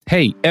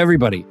Hey,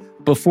 everybody.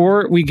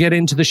 Before we get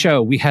into the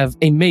show, we have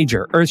a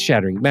major,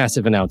 earth-shattering,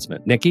 massive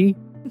announcement. Nikki?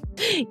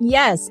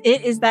 Yes,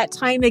 it is that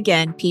time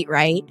again, Pete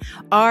Wright.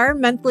 Our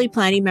monthly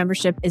planning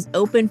membership is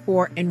open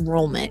for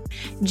enrollment.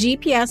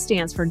 GPS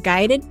stands for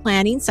Guided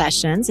Planning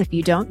Sessions, if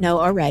you don't know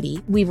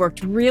already. We've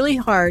worked really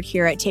hard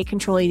here at Take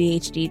Control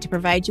ADHD to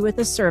provide you with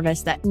a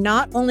service that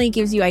not only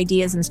gives you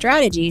ideas and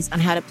strategies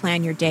on how to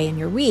plan your day and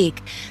your week,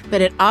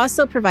 but it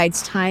also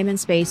provides time and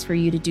space for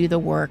you to do the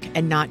work,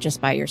 and not just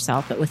by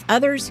yourself, but with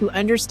others who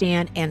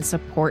understand and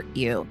support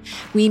you.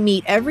 We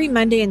meet every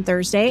Monday and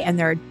Thursday, and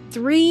there are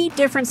 3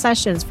 different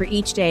sessions for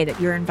each day that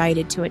you're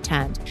invited to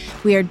attend.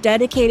 We are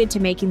dedicated to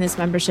making this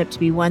membership to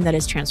be one that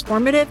is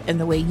transformative in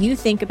the way you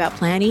think about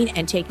planning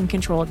and taking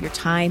control of your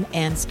time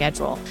and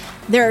schedule.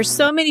 There are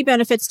so many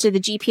benefits to the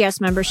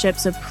GPS membership,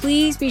 so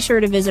please be sure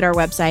to visit our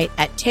website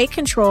at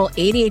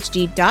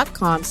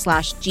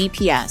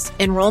takecontroladhd.com/GPS.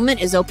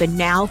 Enrollment is open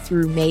now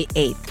through May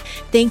 8th.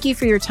 Thank you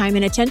for your time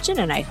and attention,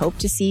 and I hope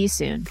to see you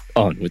soon.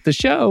 On with the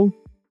show.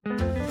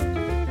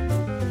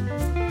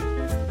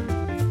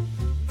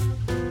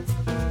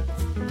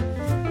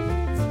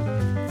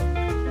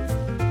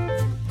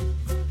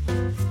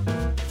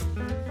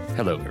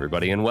 Hello,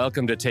 everybody, and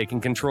welcome to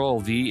Taking Control,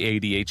 the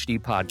ADHD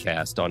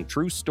podcast on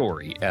True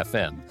Story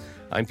FM.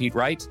 I'm Pete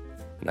Wright,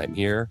 and I'm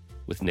here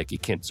with Nikki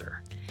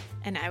Kinzer.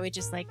 And I would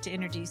just like to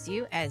introduce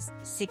you as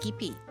Sicky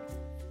Pete.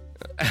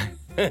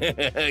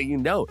 I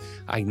know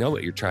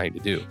what you're trying to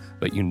do,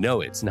 but you know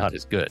it's not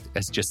as good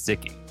as just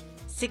Sicky.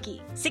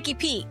 Sicky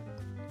Pete.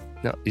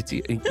 No,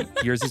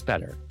 yours is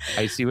better.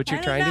 I see what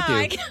you're trying to do.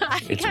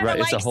 It's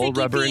a whole Sicky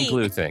rubber Pete. and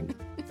glue thing.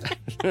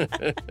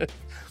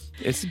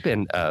 It's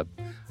been a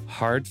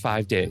hard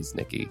 5 days,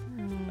 Nikki.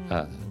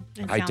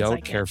 I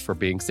don't care for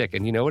being sick.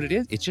 And you know what it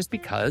is? It's just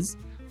because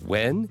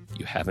when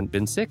you haven't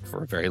been sick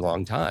for a very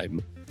long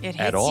time It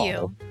at hits all,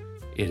 you.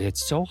 it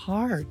hits so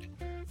hard.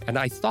 And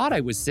I thought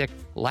I was sick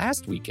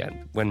last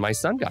weekend when my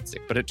son got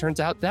sick, but it turns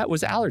out that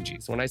was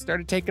allergies. When I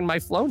started taking my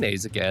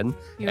Flonase again,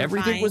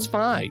 everything was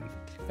fine.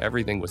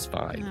 Everything was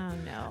fine. Oh,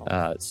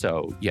 no.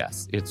 So,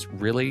 yes, it's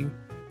really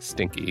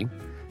stinky.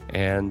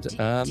 And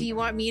do you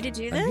want me to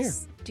do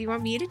this? Do you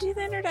want me to do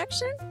the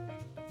introduction?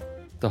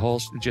 The whole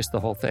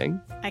thing?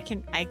 I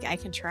can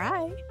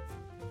try.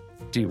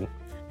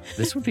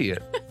 This would be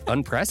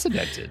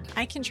unprecedented.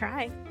 I can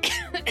try.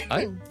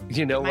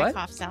 You know My what?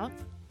 cough's out.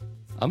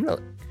 I'm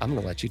gonna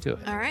let you do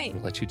it. All right. I'm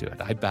gonna let you do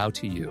it. I bow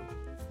to you.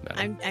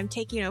 I'm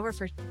taking over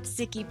for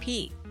Sicky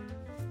Pete.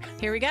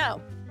 Here we go.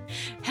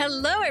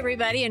 Hello,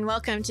 everybody, and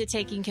welcome to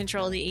Taking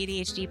Control, the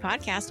ADHD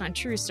podcast on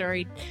True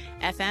Story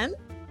FM.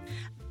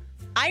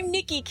 I'm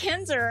Nikki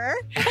Kinzer,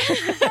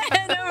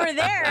 and over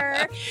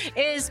there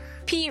is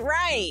Pete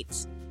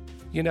Wright.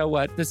 You know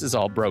what? This is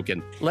all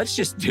broken. Let's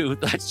just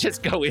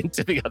go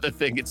into the other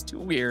thing. It's too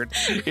weird.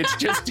 It's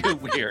just too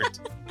weird.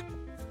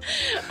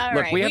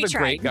 Look, we have a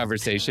great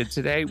conversation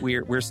today.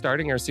 We're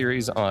starting our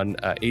series on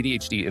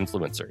ADHD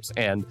influencers,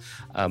 and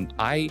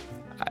I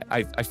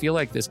feel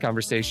like this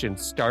conversation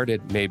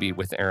started maybe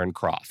with Aaron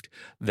Croft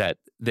that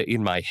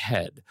in my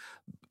head,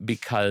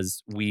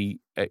 because we're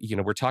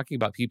talking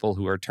about people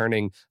who are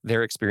turning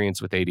their experience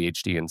with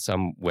ADHD in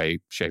some way,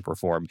 shape, or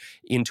form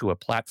into a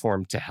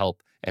platform to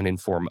help and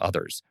inform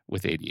others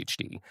with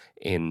ADHD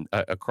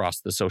across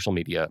the social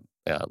media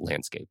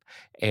landscape.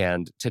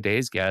 And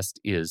today's guest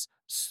is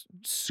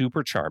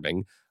super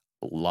charming,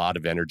 a lot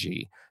of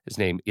energy. His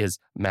name is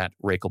Matt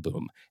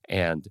Rakelboom,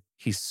 and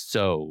he's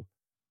so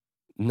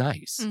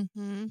nice.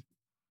 Mm-hmm.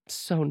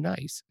 So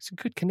nice. He's a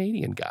good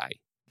Canadian guy.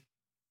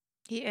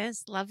 He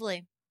is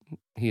lovely.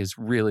 He is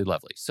really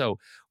lovely. So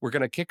we're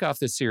going to kick off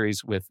this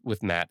series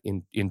with Matt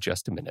in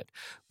just a minute.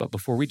 But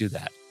before we do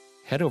that,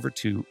 head over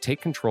to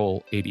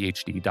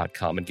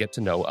takecontroladhd.com and get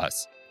to know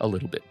us a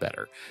little bit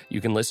better.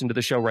 You can listen to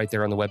the show right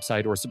there on the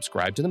website or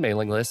subscribe to the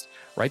mailing list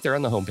right there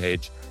on the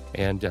homepage,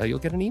 and you'll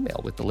get an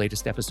email with the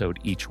latest episode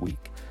each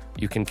week.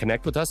 You can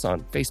connect with us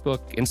on Facebook,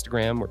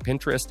 Instagram, or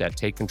Pinterest at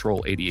Take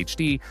Control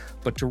ADHD.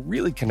 But to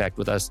really connect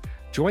with us,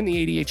 join the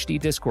ADHD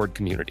Discord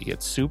community.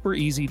 It's super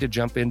easy to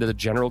jump into the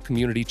general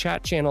community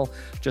chat channel.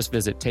 Just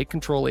visit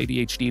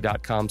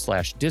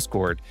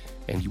takecontroladhd.com/Discord,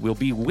 and you will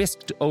be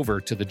whisked over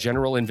to the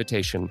general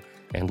invitation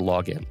and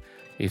log in.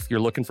 If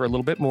you're looking for a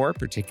little bit more,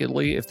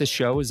 particularly if this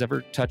show has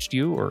ever touched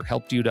you or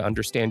helped you to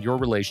understand your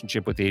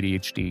relationship with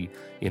ADHD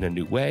in a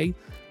new way,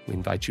 we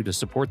invite you to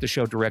support the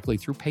show directly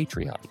through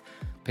Patreon.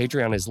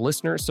 Patreon is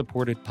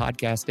listener-supported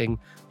podcasting.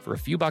 For a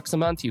few bucks a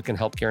month, you can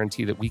help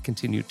guarantee that we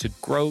continue to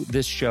grow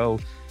this show,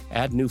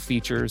 add new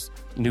features,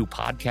 new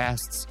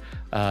podcasts,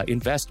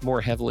 invest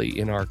more heavily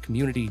in our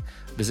community.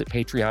 Visit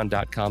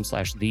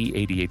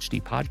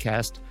patreon.com/theADHD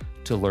podcast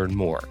to learn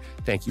more.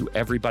 Thank you,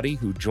 everybody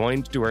who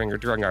joined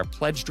during our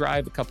pledge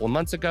drive a couple of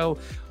months ago.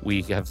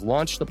 We have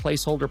launched the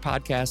Placeholder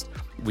podcast.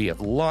 We have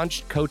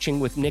launched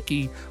Coaching with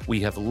Nikki. We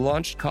have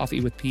launched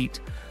Coffee with Pete.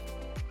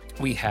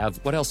 We have,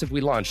 what else have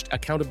we launched?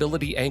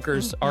 Accountability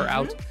anchors are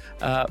out.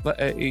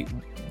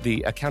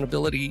 the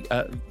accountability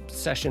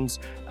sessions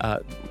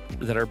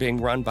that are being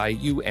run by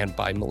you and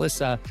by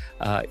Melissa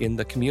in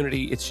the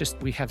community. It's just,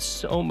 we have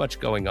so much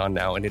going on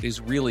now, and it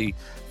is really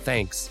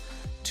thanks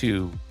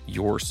to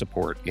your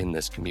support in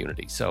this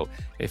community. So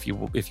if you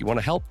want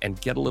to help and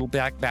get a little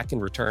back in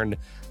return,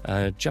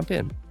 jump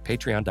in,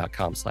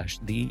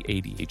 patreon.com/the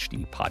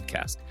ADHD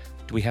podcast.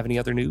 Do we have any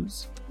other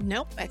news?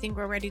 Nope. I think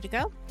we're ready to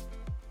go.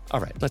 All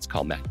right, let's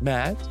call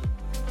Matt.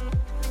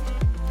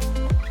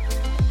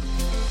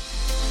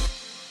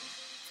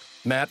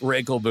 Matt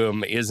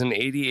Reichelboom is an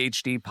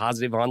ADHD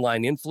positive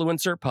online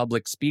influencer,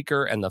 public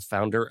speaker, and the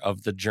founder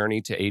of the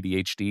Journey to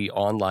ADHD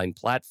online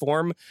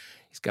platform.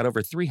 He's got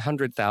over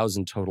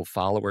 300,000 total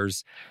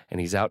followers, and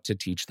he's out to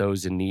teach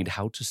those in need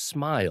how to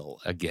smile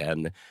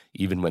again,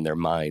 even when their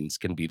minds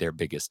can be their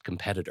biggest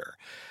competitor.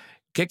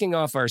 Kicking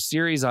off our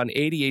series on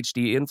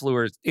ADHD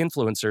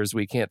influencers,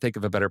 we can't think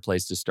of a better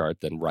place to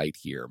start than right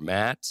here.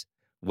 Matt,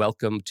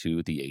 welcome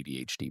to the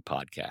ADHD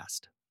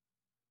podcast.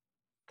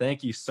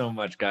 Thank you so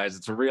much, guys.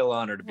 It's a real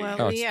honor to be here.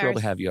 It's thrilled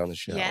to have you on the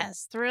show.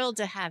 Yes, thrilled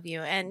to have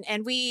you.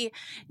 And we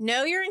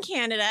know you're in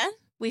Canada.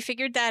 We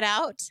figured that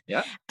out.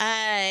 Yeah.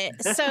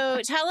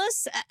 So tell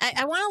us,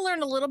 I want to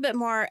learn a little bit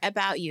more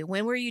about you.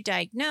 When were you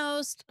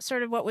diagnosed?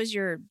 Sort of what was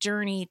your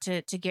journey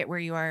to get where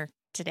you are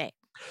today?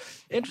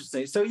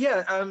 Interesting. So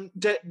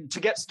to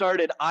get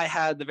started, I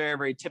had the very,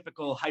 very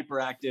typical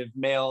hyperactive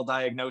male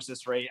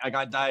diagnosis rate. I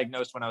got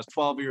diagnosed when I was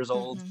 12 years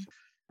old. Mm-hmm.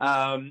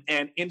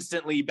 And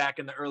instantly back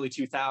in the early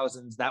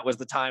 2000s, that was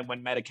the time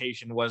when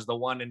medication was the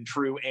one and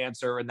true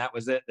answer. And that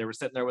was it. They were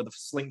sitting there with a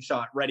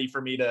slingshot ready for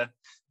me to,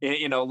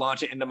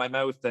 launch it into my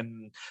mouth.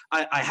 And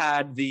I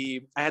had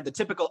the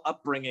typical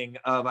upbringing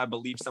of, I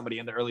believe, somebody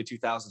in the early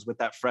 2000s with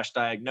that fresh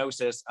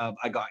diagnosis of,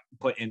 I got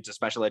put into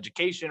special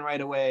education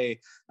right away.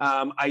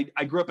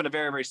 I grew up in a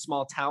very, very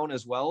small town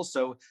as well.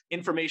 So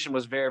information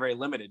was very, very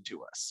limited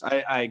to us.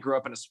 I grew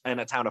up in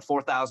a town of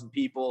 4,000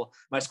 people.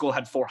 My school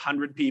had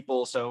 400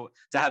 people. So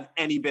to have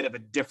any bit of a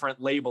different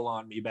label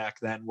on me back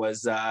then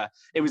was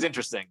it was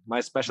interesting. My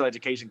special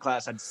education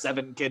class had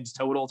 7 kids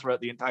total throughout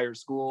the entire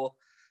school.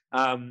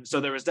 So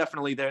there was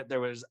definitely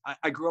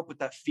I grew up with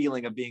that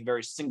feeling of being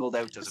very singled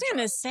out. I was going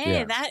to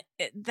say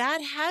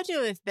that had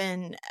to have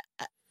been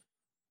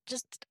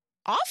just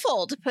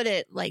awful, to put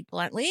it like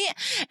bluntly.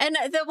 And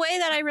the way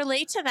that I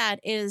relate to that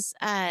is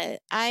I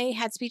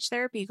had speech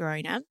therapy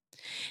growing up.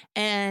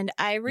 And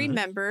I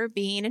remember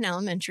being in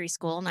elementary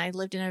school, and I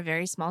lived in a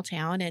very small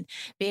town, and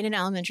being in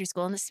elementary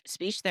school, and the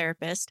speech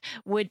therapist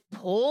would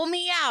pull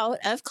me out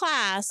of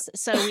class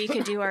so we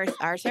could do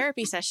our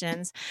therapy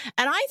sessions.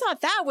 And I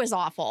thought that was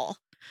awful.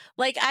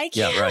 Like, I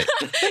can't, right.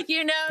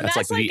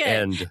 that's like the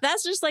end.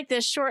 That's just like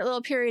this short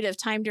little period of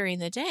time during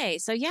the day.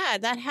 So yeah,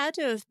 that had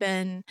to have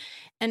been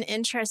an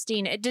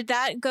interesting, did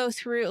that go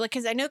through, like,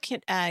 cause I know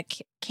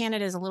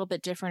Canada is a little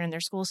bit different in their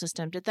school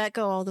system. Did that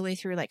go all the way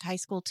through like high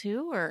school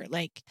too? Or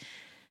like,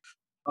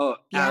 Oh,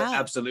 yeah.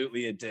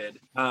 Absolutely, it did.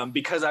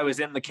 Because I was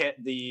in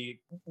the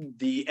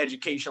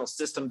educational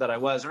system that I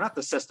was, or not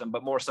the system,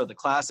 but more so the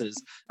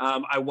classes.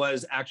 I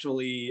was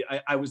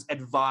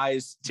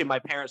advised to my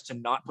parents to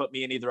not put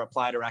me in either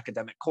applied or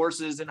academic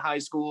courses in high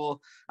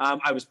school.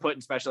 I was put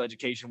in special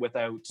education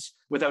without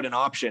an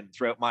option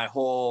throughout my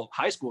whole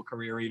high school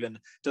career, even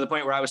to the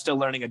point where I was still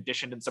learning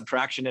addition and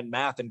subtraction in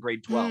math in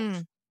grade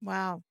 12.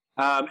 Wow.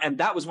 And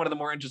that was one of the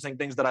more interesting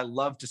things that I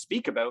love to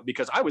speak about,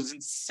 because I was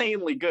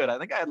insanely good. I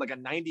think I had like a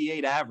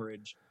 98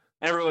 average.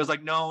 And everyone was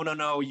like,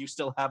 no, you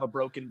still have a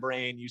broken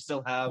brain. You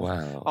still have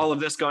all of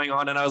this going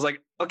on. And I was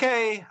like,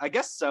 okay, I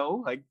guess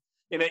so. Like,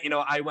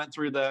 I went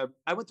through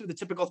the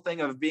typical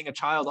thing of being a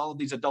child, all of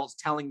these adults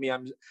telling me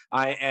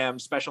I am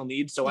special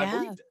needs. So I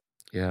believed it.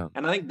 Yeah.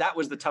 And I think that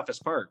was the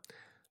toughest part.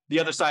 The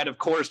other side, of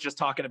course, just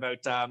talking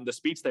about the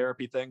speech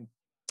therapy thing.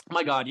 Oh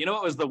my God,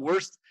 what was the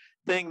worst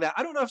thing that,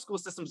 I don't know if school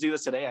systems do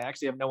this today. I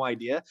actually have no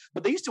idea,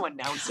 but they used to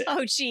announce it.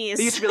 Oh, geez.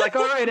 They used to be like,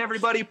 all right,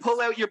 everybody,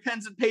 pull out your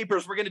pens and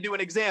papers. We're going to do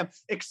an exam,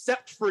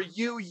 except for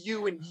you,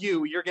 and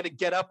you. You're going to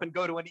get up and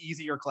go to an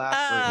easier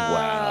classroom.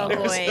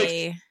 Oh,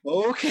 boy. Like,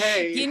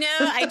 okay.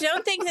 I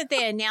don't think that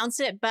they announce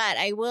it, but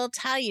I will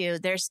tell you,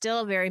 there's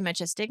still very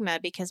much a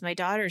stigma, because my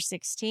daughter's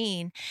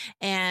 16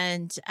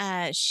 and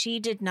she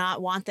did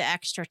not want the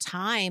extra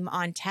time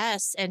on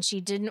tests, and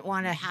she didn't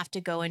want to have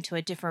to go into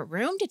a different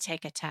room to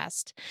take a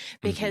test,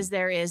 because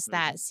there is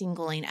that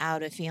singling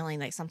out of feeling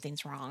like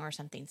something's wrong or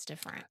something's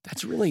different.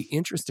 That's really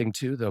interesting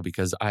too, though,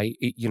 because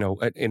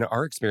in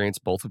our experience,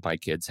 both of my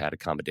kids had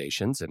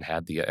accommodations and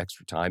had the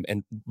extra time.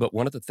 But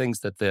one of the things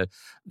that the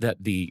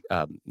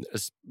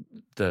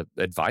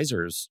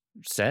advisors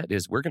said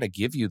is, we're going to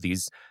give you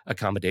these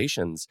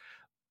accommodations.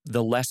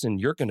 The lesson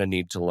you're going to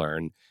need to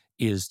learn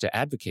is to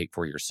advocate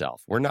for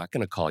yourself. We're not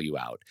going to call you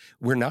out.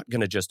 We're not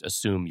going to just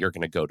assume you're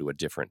going to go to a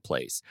different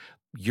place.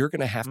 You're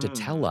going to have to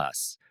tell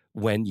us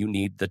when you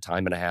need the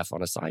time and a half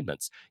on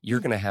assignments. You're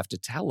going to have to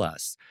tell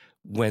us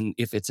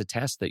if it's a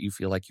test that you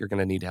feel like you're going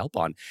to need help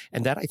on.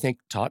 And that, I think,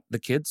 taught the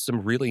kids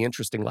some really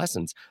interesting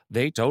lessons.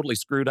 They totally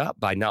screwed up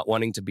by not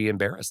wanting to be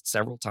embarrassed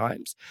several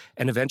times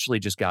and eventually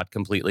just got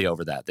completely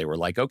over that. They were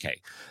like,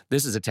 okay,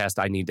 this is a test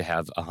I need to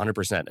have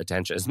 100%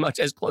 attention,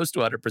 as close to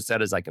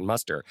 100% as I can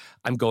muster.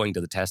 I'm going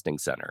to the testing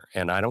center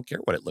and I don't care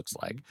what it looks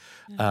like.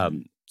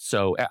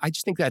 So I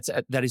just think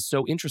that is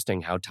so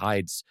interesting how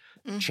tides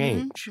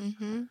change.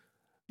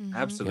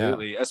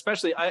 Absolutely. Yeah.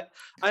 Especially,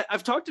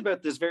 I've talked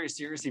about this very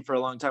seriously for a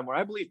long time, where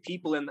I believe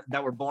people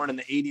that were born in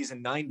the 80s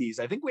and 90s,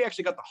 I think we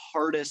actually got the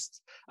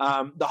hardest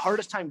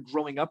time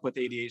growing up with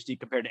ADHD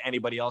compared to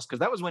anybody else, because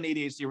that was when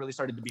ADHD really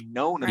started to be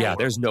known. Yeah,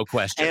 there's no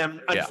question.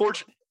 And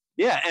unfortunately,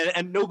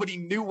 and nobody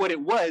knew what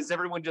it was.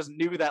 Everyone just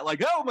knew that,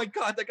 like, oh my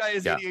God, that guy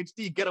has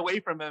ADHD. Get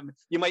away from him.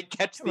 You might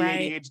catch the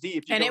ADHD.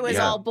 If you and it was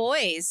all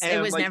boys. And it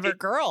was like, never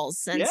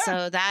girls. And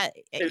so that,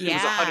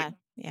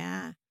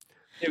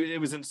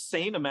 it was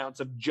insane amounts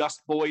of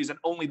just boys, and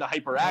only the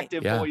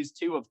hyperactive boys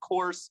too, of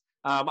course.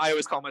 I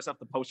always call myself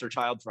the poster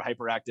child for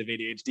hyperactive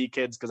ADHD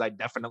kids, because I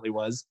definitely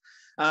was.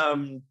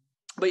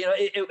 But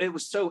it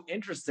was so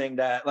interesting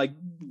that, like,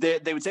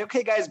 they would say,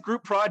 okay, guys,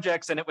 group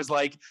projects, and it was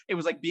like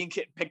being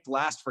picked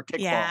last for kickball.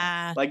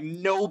 Yeah. Like,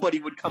 nobody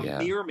would come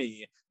near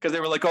me because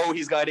they were like, oh,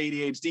 he's got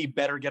ADHD,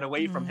 better get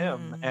away from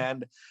him.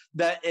 And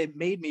that, it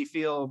made me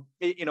feel,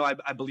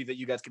 I believe that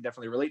you guys can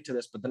definitely relate to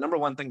this, but the number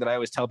one thing that I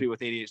always tell people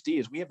with ADHD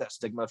is we have that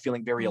stigma of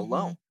feeling very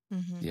alone.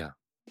 Yeah.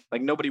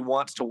 Like, nobody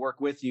wants to work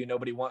with you.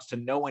 Nobody wants to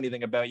know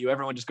anything about you.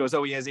 Everyone just goes,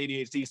 oh, he has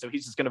ADHD, so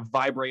he's just going to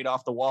vibrate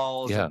off the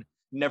walls and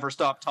never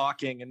stop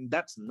talking. And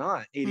that's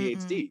not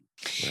ADHD.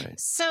 Right.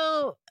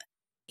 So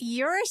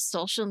you're a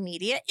social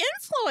media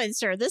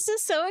influencer. This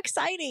is so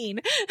exciting.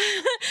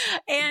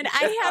 And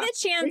I had a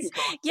chance.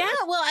 Yeah.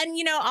 Well, and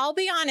I'll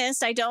be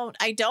honest, I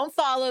don't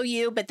follow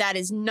you, but that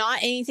is not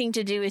anything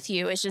to do with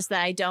you. It's just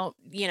that I don't,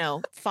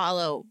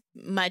 follow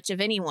much of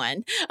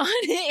anyone on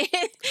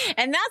it.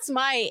 And that's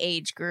my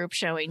age group,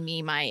 showing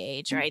me my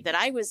age, right? That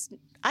I was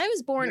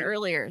born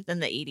earlier than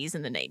the 80s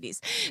and the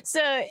 90s.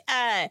 So,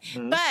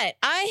 but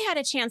I had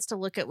a chance to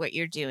look at what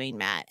you're doing,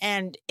 Matt,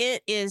 and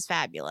it is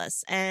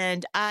fabulous.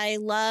 And I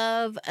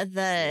love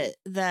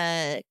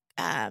the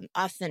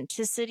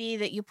authenticity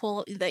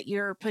that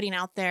you're putting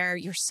out there.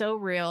 You're so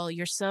real.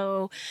 You're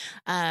so,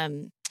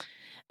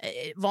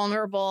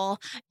 vulnerable,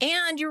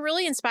 and you're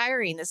really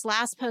inspiring. This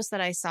last post that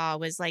I saw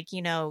was like,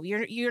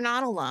 you're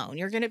not alone.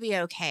 You're going to be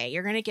okay.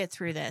 You're going to get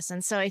through this.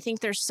 And so I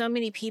think there's so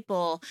many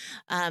people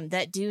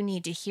that do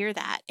need to hear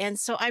that. And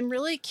so I'm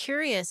really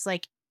curious,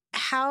 like,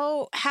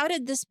 how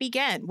did this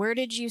begin? Where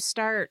did you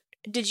start?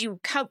 Did you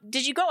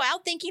go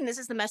out thinking this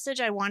is the message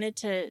I wanted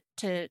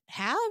to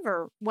have,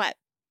 or what?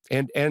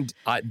 And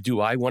do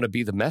I want to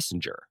be the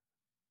messenger?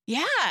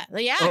 Yeah,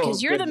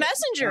 because you're the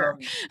messenger,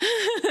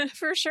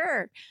 for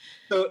sure.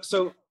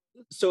 So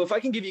if I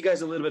can give you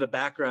guys a little bit of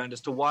background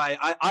as to why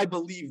I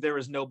believe there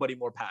is nobody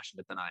more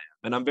passionate than I am,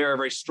 and I'm very,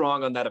 very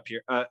strong on that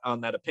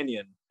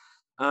opinion.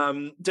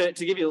 To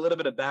give you a little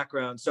bit of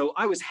background, so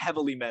I was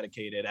heavily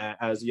medicated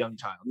as a young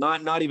child,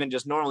 not even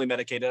just normally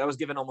medicated. I was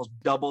given almost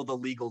double the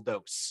legal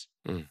dose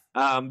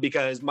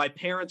because my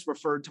parents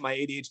referred to my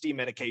ADHD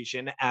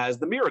medication as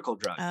the miracle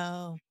drug.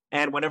 Oh.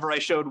 And whenever I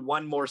showed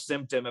one more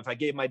symptom, if I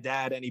gave my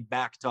dad any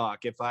back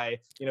talk, if I,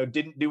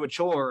 didn't do a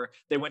chore,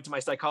 they went to my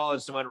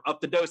psychologist and went,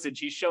 up the dosage,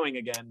 he's showing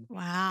again.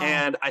 Wow.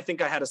 And I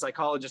think I had a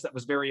psychologist that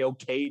was very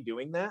okay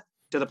doing that,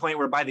 to the point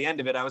where by the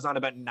end of it, I was on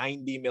about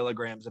 90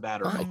 milligrams of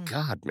Adderall. Oh,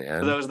 God, man.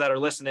 For those that are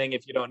listening,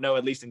 if you don't know,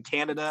 at least in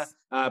Canada,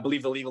 I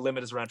believe the legal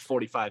limit is around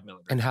 45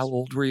 milligrams. And how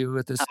old were you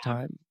at this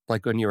time?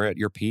 Like when you were at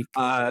your peak?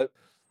 I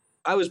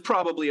was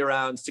probably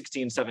around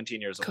 16, 17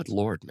 years old. Good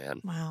Lord,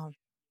 man. Wow.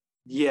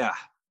 Yeah.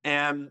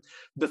 And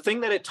the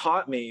thing that it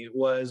taught me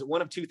was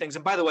one of two things.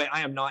 And by the way, I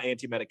am not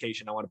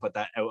anti-medication. I want to put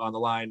that out on the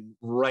line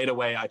right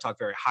away. I talk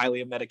very highly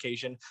of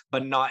medication,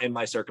 but not in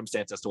my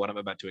circumstance as to what I'm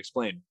about to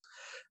explain.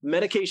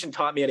 Medication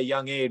taught me at a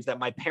young age that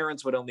my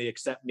parents would only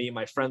accept me,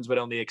 my friends would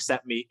only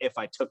accept me if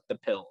I took the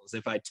pills,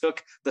 if I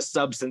took the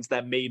substance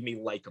that made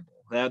me likable.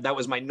 That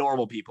was my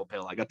normal people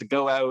pill. I got to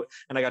go out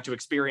and I got to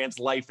experience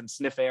life and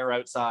sniff air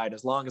outside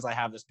as long as I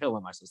have this pill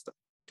in my system.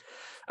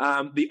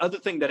 The other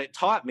thing that it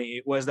taught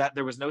me was that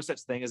there was no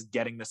such thing as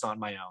getting this on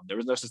my own. There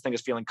was no such thing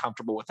as feeling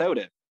comfortable without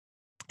it.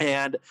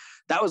 And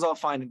that was all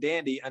fine and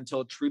dandy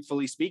until,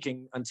 truthfully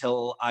speaking,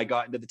 until I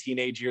got into the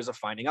teenage years of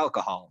finding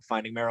alcohol,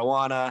 finding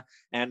marijuana,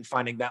 and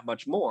finding that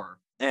much more.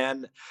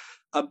 And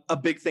a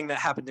big thing that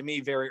happened to me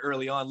very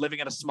early on, living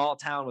in a small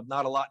town with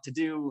not a lot to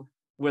do,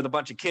 with a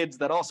bunch of kids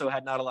that also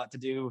had not a lot to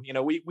do,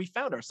 we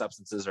found our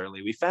substances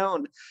early. We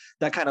found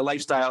that kind of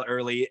lifestyle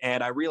early.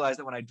 And I realized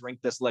that when I drink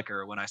this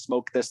liquor, when I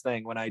smoke this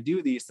thing, when I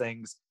do these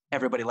things,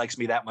 everybody likes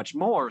me that much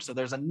more. So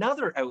there's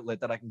another outlet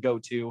that I can go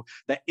to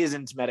that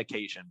isn't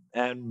medication.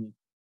 And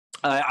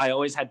I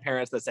always had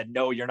parents that said,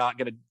 no, you're not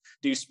going to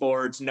do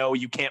sports. No,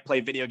 you can't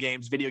play video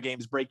games. Video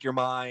games break your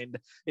mind.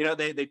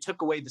 They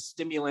took away the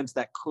stimulants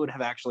that could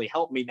have actually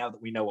helped me now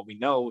that we know what we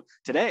know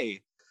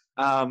today.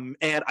 And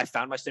I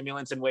found my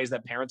stimulants in ways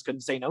that parents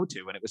couldn't say no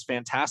to, and it was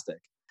fantastic.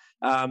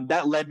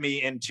 that led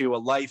me into a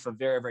life of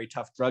very, very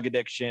tough drug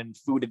addiction,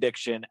 food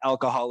addiction,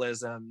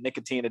 alcoholism,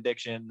 nicotine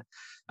addiction.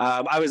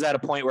 I was at a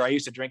point where I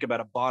used to drink about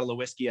a bottle of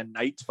whiskey a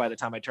night by the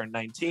time I turned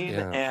 19,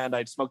 and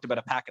I'd smoked about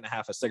a pack and a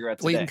half of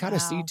cigarettes a day. You can kind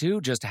of see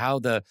too just how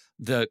the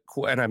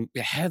and I'm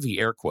heavy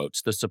air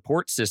quotes, the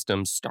support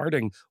system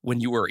starting when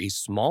you were a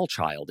small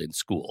child in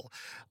school,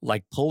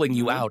 like pulling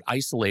you out,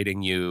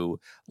 isolating you,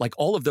 like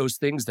all of those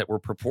things that were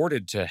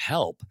purported to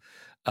help,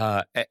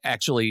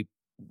 actually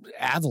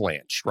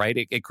avalanche,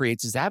 right? It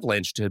creates this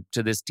avalanche to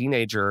this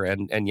teenager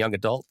and young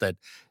adult that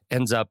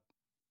ends up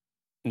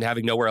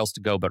having nowhere else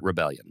to go but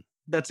rebellion.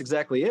 That's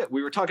exactly it.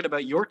 We were talking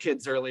about your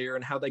kids earlier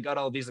and how they got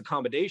all these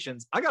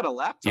accommodations. I got a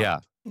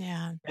laptop.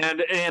 Yeah.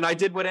 And I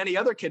did what any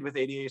other kid with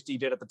ADHD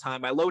did at the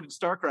time. I loaded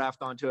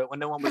StarCraft onto it when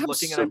no one was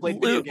looking, and I played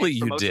video games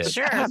for most of the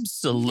time.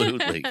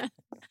 Absolutely.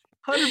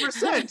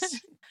 100%.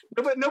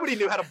 Nobody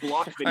knew how to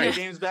block video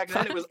games back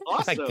then. It was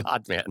awesome. My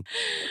God, man.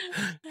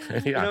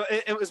 You know,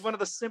 it was one of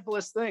the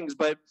simplest things,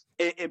 but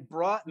it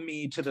brought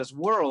me to this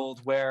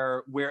world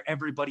where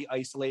everybody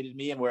isolated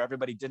me and where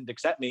everybody didn't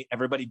accept me.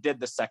 Everybody did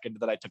the second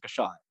that I took a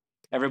shot.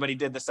 Everybody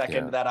did the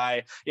second that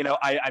I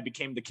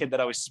became the kid that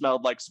always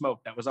smelled like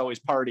smoke, that was always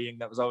partying,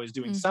 that was always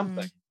doing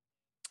something.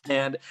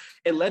 And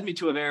it led me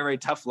to a very, very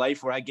tough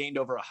life where I gained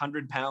over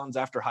 100 pounds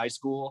after high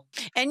school.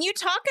 And you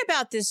talk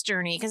about this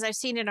journey because I've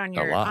seen it on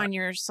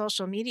your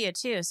social media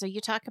too. So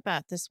you talk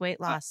about this weight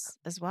loss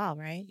as well,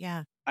 right?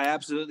 Yeah. I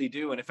absolutely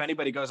do. And if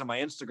anybody goes on my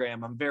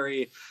Instagram, I'm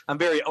very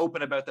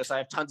open about this. I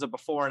have tons of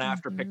before and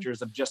after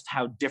pictures of just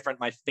how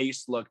different my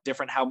face looked,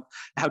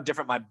 how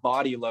different my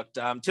body looked.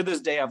 To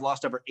this day, I've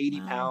lost over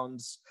 80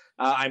 pounds.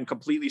 I'm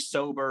completely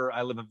sober.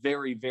 I live a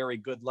very, very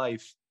good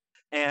life.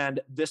 And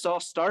this all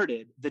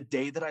started the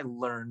day that I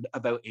learned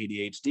about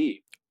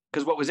ADHD.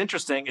 Because what was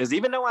interesting is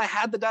even though I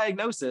had the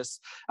diagnosis,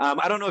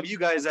 I don't know if you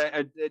guys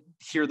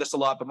hear this a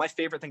lot, but my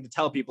favorite thing to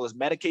tell people is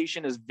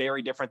medication is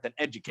very different than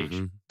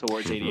education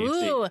towards ADHD.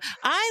 Ooh,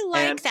 I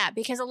like that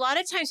because a lot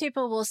of times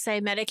people will say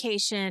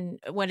medication.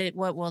 What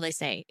will they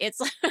say?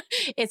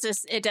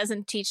 It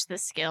doesn't teach the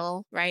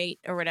skill, right,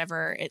 or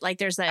whatever.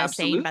 There's a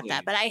saying about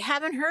that, but I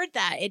haven't heard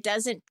that. It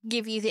doesn't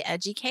give you the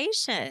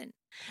education.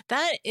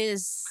 That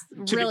is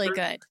really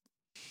good.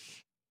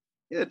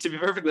 Yeah, to be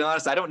perfectly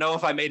honest, I don't know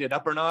if I made it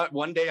up or not.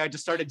 One day I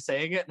just started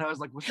saying it and I was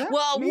like, was that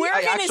me?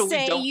 We're going to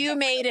say you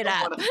made it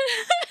up.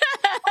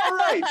 All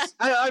right.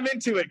 I'm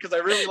into it because I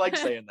really like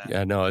saying that.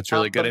 Yeah, no, it's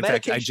really good. In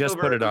fact, I just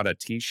put it on a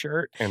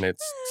t-shirt and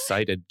it's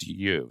cited to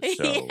you.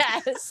 So.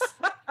 Yes.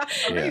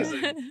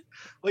 Amazing.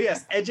 Well,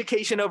 yes,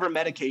 education over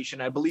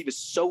medication, I believe, is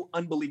so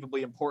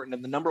unbelievably important.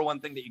 And the number one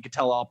thing that you could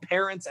tell all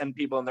parents and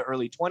people in their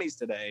early 20s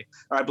today,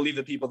 or I believe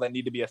the people that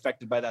need to be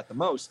affected by that the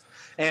most.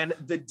 And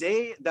the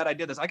day that I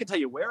did this, I could tell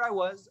you where I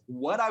was,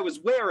 what I was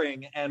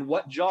wearing, and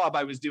what job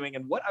I was doing,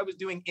 and what I was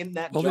doing in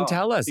that job. Well, then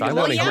tell us. I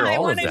want to hear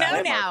all of that. I want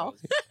to know now.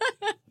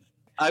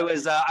 I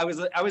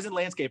was in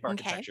landscape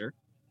architecture. Okay.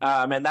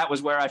 And that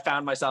was where I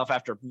found myself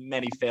after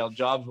many failed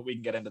jobs, but we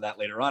can get into that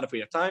later on if we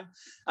have time.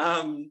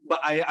 But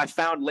I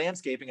found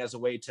landscaping as a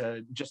way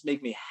to just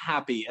make me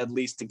happy, at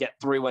least to get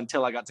through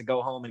until I got to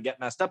go home and get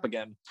messed up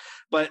again.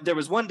 But there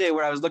was one day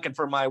where I was looking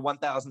for my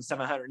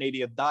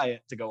 1,780th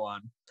diet to go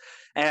on.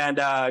 And,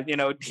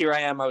 here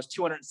I am, I was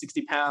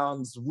 260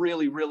 pounds,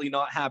 really, really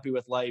not happy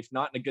with life,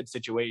 not in a good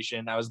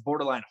situation. I was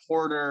borderline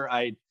hoarder.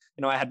 I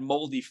had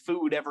moldy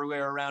food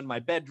everywhere around my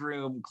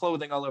bedroom,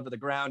 clothing all over the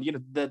ground,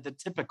 the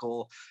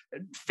typical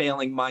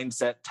failing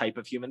mindset type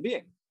of human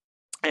being.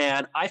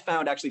 And I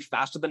found actually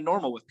Faster Than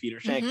Normal with Peter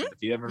Shankman.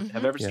 If you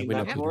have ever seen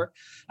that before.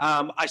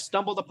 I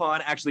stumbled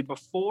upon, actually,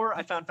 before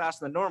I found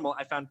Faster Than Normal,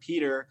 I found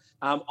Peter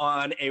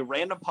on a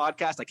random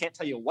podcast. I can't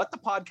tell you what the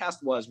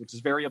podcast was, which is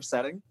very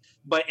upsetting,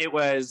 but it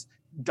was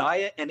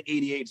Diet and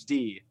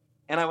ADHD.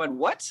 And I went,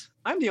 what?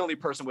 I'm the only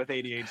person with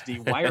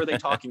ADHD. Why are they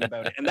talking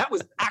about it? And that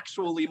was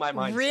actually my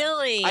mindset.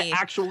 Really?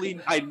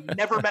 I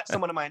never met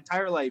someone in my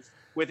entire life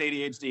with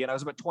ADHD, and I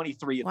was about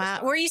 23 at this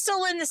time. Were you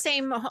still in the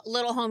same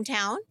little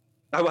hometown?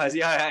 I was,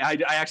 yeah.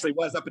 I actually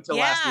was up until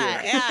last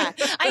year. Yeah.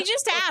 I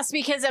just asked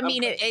because, I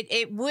mean,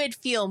 it would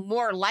feel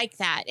more like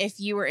that if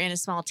you were in a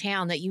small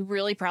town that you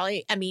really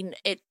probably, I mean,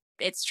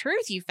 it's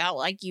truth. You felt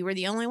like you were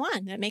the only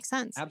one. That makes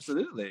sense.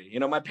 Absolutely.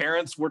 My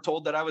parents were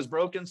told that I was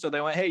broken. So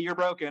they went, hey, you're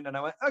broken. And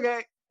I went,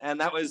 okay. And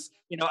that was,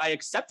 I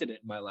accepted it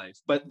in my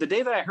life. But the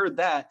day that I heard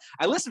that,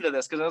 I listened to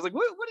this because I was like,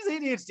 what does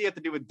ADHD have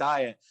to do with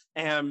diet?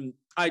 And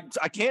I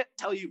can't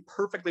tell you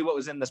perfectly what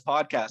was in this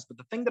podcast, but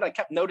the thing that I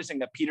kept noticing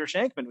that Peter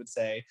Shankman would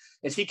say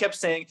is he kept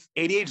saying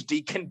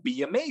ADHD can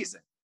be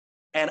amazing.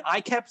 And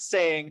I kept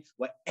saying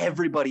what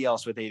everybody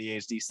else with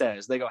ADHD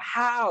says. They go,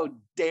 how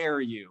dare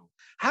you?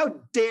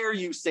 How dare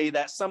you say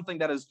that something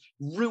that has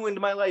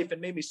ruined my life and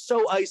made me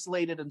so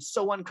isolated and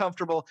so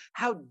uncomfortable?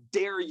 How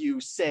dare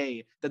you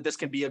say that this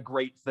can be a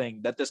great thing,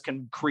 that this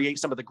can create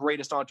some of the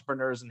greatest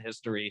entrepreneurs in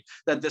history,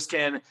 that this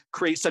can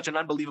create such an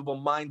unbelievable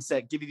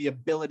mindset, give you the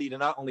ability to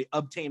not only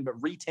obtain but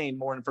retain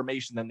more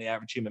information than the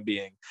average human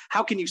being?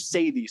 How can you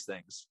say these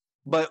things?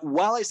 But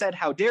while I said,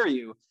 how dare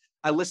you,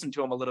 I listened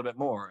to him a little bit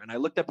more and I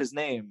looked up his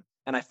name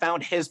And I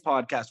found his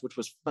podcast, which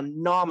was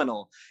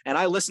phenomenal. And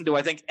I listened to,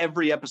 I think,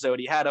 every episode.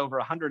 He had over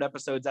 100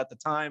 episodes at the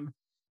time.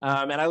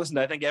 And I listened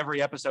to, I think,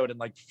 every episode in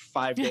like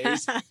 5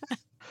 days.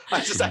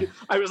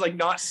 I was like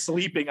not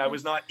sleeping. I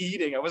was not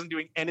eating. I wasn't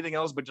doing anything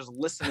else but just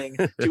listening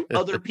to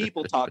other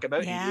people talk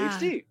about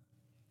ADHD.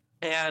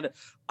 And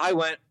I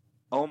went,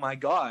 oh my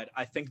God,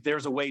 I think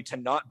there's a way to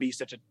not be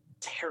such a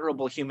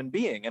terrible human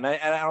being. And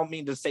I don't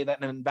mean to say that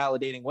in an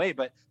invalidating way,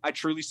 but I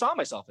truly saw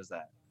myself as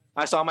that.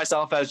 I saw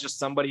myself as just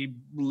somebody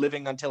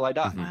living until I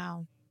die.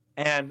 Wow.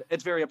 And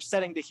it's very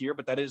upsetting to hear,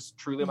 but that is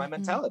truly my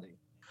mentality.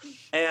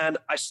 And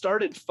I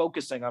started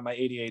focusing on my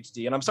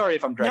ADHD. And I'm sorry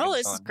if I'm dragging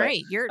this on, is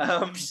great. You're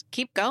just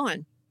keep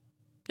going.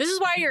 This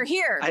is why you're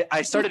here.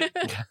 I started,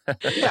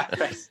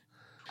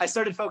 I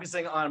started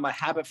focusing on my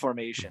habit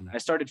formation. I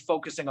started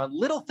focusing on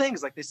little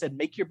things, like they said,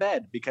 make your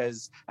bed,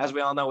 because as we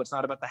all know, it's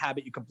not about the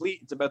habit you complete.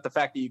 It's about the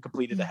fact that you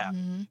completed a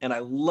habit. And I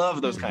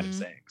love those kind of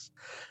sayings.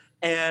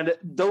 And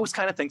those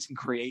kind of things can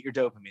create your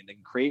dopamine. They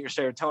can create your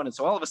serotonin.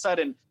 So all of a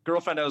sudden,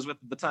 girlfriend I was with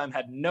at the time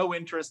had no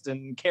interest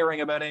in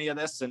caring about any of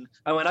this. And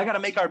I went, I got to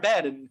make our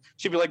bed. And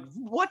she'd be like,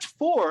 what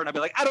for? And I'd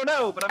be like, I don't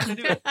know, but I'm going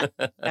to do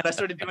it. And I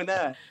started doing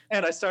that.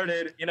 And I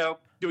started,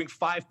 doing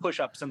 5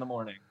 push-ups in the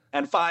morning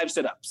and 5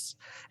 sit-ups.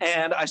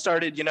 And I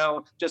started,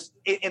 just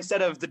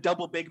instead of the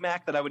double Big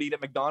Mac that I would eat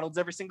at McDonald's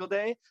every single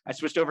day, I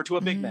switched over to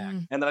a Big Mac.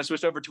 And then I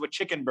switched over to a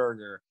chicken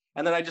burger.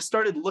 And then I just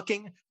started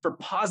looking for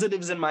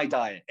positives in my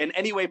diet in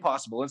any way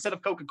possible. Instead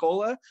of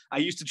Coca-Cola,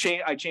 I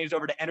changed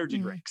over to energy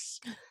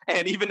drinks.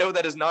 And even though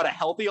that is not a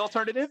healthy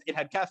alternative, it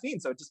had caffeine.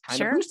 So it just kind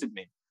of boosted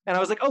me. And I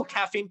was like, oh,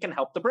 caffeine can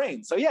help the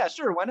brain. So yeah,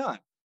 sure, why not?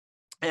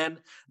 And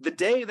the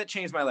day that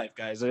changed my life,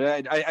 guys,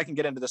 I can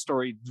get into the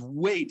story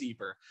way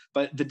deeper,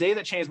 but the day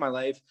that changed my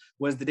life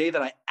was the day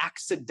that I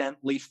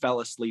accidentally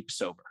fell asleep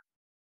sober.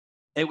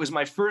 It was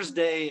my first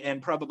day in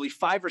probably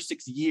 5 or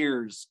 6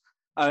 years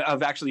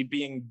of actually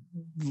being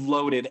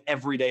loaded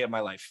every day of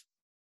my life.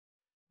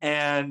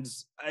 And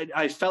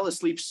I fell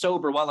asleep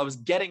sober while I was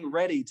getting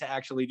ready to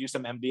actually do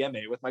some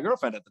MDMA with my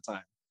girlfriend at the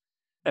time.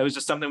 It was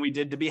just something we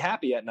did to be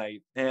happy at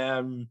night.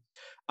 And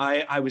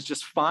I was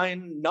just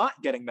fine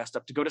not getting messed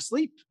up to go to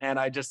sleep. And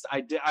I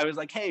was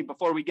like, hey,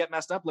 before we get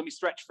messed up, let me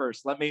stretch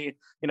first. Let me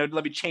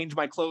change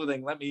my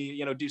clothing. Let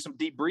me, do some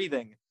deep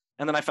breathing.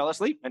 And then I fell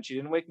asleep and she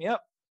didn't wake me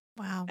up.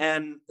 Wow.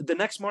 And the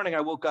next morning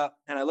I woke up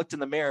and I looked in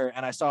the mirror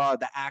and I saw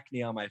the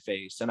acne on my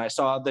face and I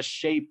saw the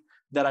shape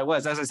that I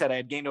was. As I said, I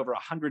had gained over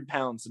 100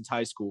 pounds since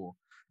high school.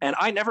 And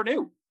I never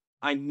knew.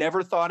 I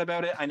never thought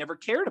about it. I never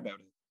cared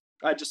about it.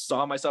 I just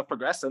saw myself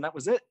progress and that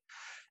was it.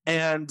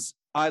 And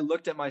I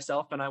looked at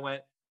myself and I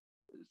went,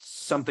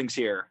 something's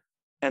here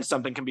and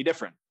something can be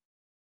different.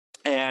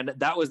 And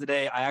that was the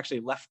day I actually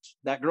left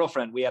that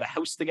girlfriend. We had a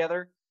house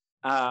together.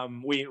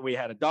 We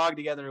had a dog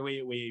together.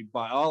 We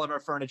bought all of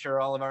our furniture,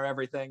 all of our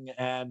everything.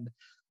 And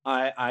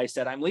I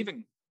said, I'm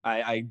leaving.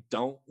 I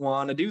don't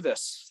want to do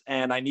this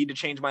and I need to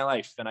change my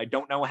life and I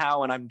don't know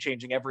how, and I'm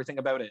changing everything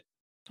about it.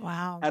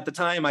 Wow. At the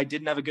time, I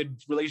didn't have a good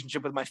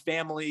relationship with my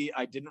family.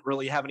 I didn't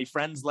really have any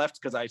friends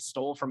left because I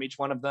stole from each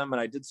one of them and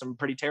I did some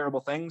pretty terrible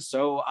things.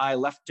 So I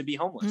left to be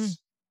homeless.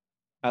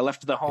 I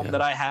left the home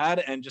that I had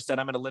and just said,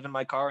 I'm going to live in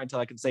my car until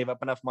I can save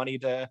up enough money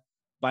to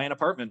buy an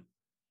apartment.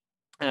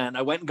 And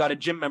I went and got a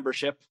gym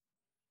membership.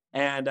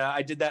 And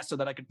I did that so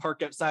that I could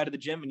park outside of the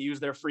gym and use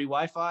their free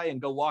Wi-Fi and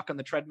go walk on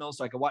the treadmill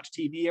so I could watch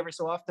TV every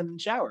so often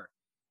and shower.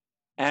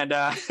 And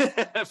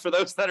for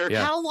those that are...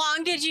 How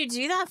long did you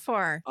do that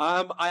for?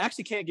 I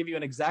actually can't give you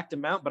an exact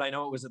amount, but I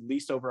know it was at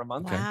least over a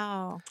month.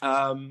 Wow.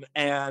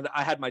 And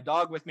I had my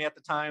dog with me at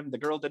the time. The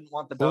girl didn't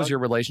want the dog. What was your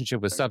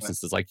relationship with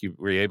substances? Like you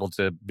were able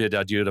to bid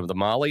adieu to the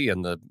Molly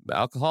and the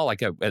alcohol?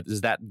 Like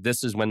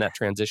this is when that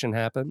transition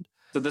happened?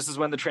 So this is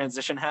when the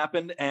transition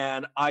happened,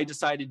 and I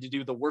decided to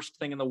do the worst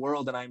thing in the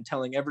world. And I'm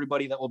telling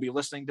everybody that will be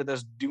listening to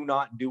this, do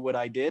not do what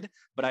I did.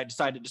 But I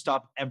decided to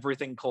stop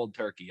everything cold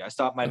turkey. I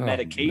stopped my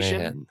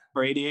medication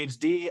for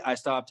ADHD. I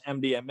stopped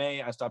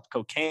MDMA. I stopped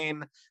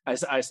cocaine.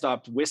 I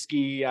stopped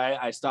whiskey.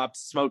 I stopped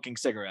smoking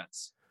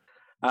cigarettes.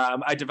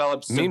 I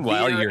developed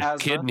meanwhile your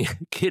asthma.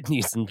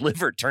 kidneys and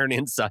liver turn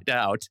inside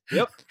out.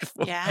 Yep.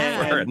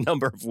 For a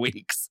number of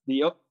weeks.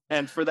 Yep.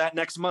 And for that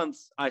next month,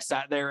 I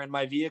sat there in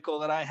my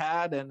vehicle that I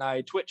had and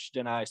I twitched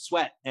and I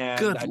sweat and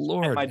Good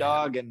Lord, and my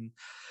dog. And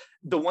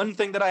the one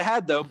thing that I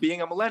had, though,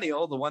 being a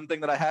millennial, the one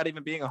thing that I had,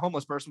 even being a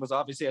homeless person, was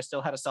obviously I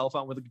still had a cell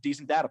phone with a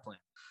decent data plan.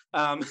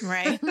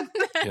 Right.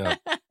 Yeah.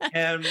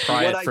 And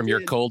pry it from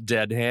your cold,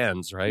 dead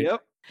hands, right?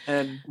 Yep.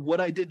 And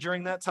what I did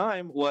during that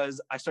time was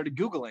I started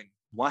Googling,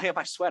 why am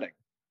I sweating?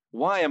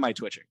 Why am I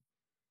twitching?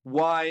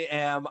 Why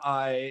am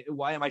I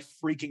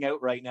freaking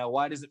out right now?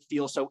 Why does it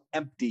feel so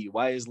empty?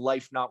 Why is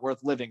life not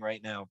worth living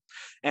right now?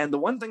 And the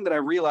one thing that I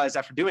realized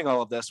after doing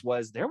all of this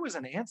was there was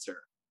an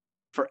answer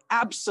for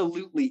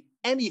absolutely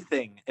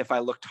anything if I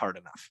looked hard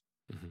enough.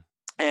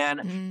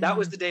 And that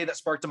was the day that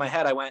sparked in my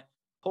head. I went,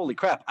 holy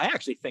crap, I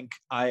actually think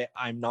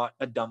I'm not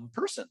a dumb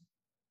person.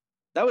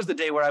 That was the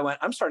day where I went,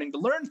 I'm starting to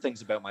learn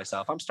things about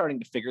myself. I'm starting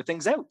to figure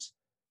things out.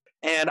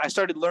 And I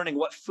started learning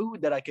what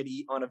food that I could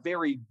eat on a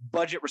very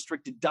budget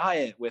restricted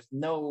diet with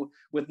no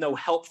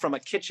help from a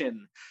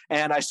kitchen.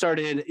 And I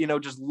started,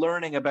 just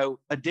learning about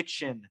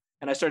addiction.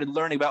 And I started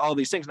learning about all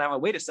these things. And I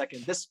went, wait a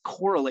second, this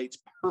correlates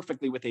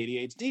perfectly with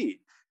ADHD.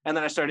 And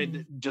then I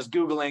started just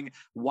Googling,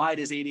 why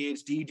does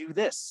ADHD do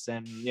this?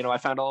 And, I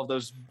found all of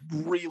those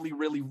really,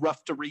 really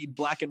rough to read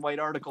black and white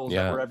articles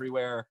that were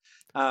everywhere.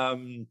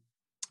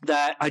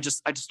 That I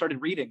just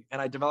started reading,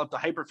 and I developed a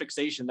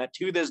hyperfixation that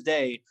to this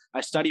day,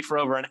 I study for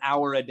over an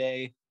hour a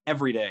day,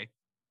 every day.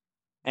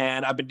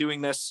 And I've been doing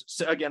this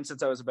again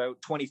since I was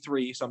about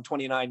 23. So I'm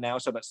 29 now.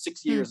 So about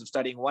 6 years of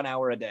studying 1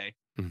 hour a day.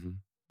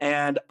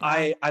 And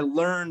I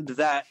learned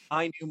that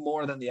I knew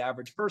more than the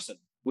average person,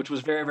 which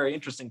was very, very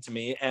interesting to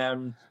me.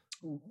 And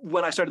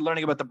when I started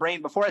learning about the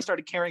brain, before I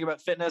started caring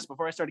about fitness,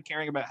 before I started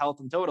caring about health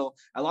in total,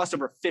 I lost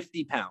over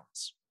 50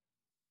 pounds.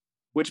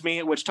 Which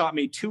taught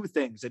me two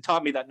things. It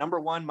taught me that number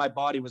one, my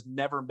body was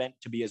never meant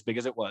to be as big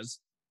as it was.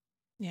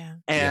 Yeah.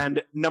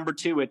 And number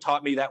two, it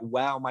taught me that,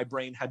 wow, my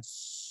brain had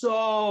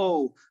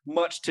so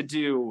much to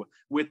do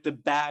with the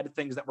bad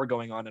things that were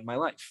going on in my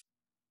life.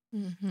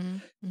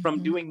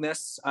 From doing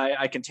this,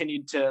 I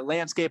continued to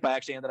landscape. I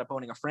actually ended up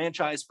owning a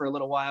franchise for a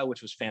little while,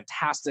 which was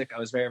fantastic. I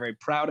was very, very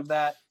proud of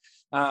that.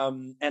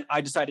 And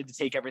I decided to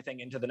take everything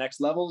into the next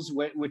levels,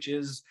 which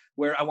is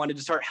where I wanted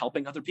to start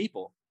helping other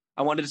people.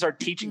 I wanted to start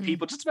teaching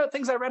people just about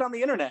things I read on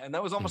the internet. And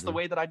that was almost the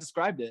way that I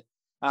described it.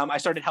 I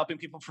started helping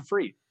people for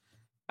free.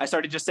 I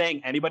started just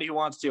saying anybody who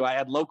wants to. I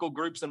had local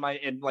groups in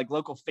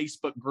local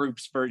Facebook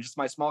groups for just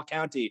my small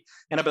county.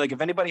 And I'd be like,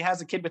 if anybody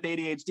has a kid with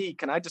ADHD,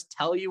 can I just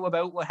tell you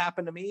about what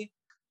happened to me?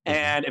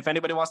 And if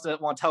anybody wants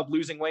help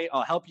losing weight,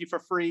 I'll help you for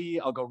free.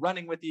 I'll go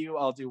running with you.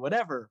 I'll do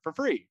whatever for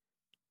free.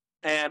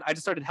 And I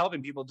just started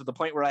helping people to the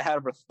point where I had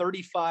over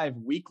 35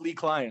 weekly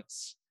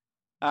clients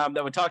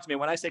that would talk to me.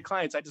 When I say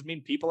clients, I just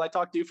mean people I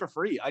talk to for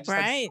free. I just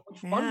had so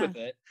much fun with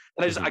it.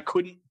 And I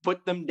couldn't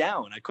put them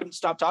down. I couldn't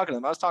stop talking to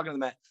them. I was talking to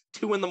them at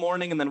 2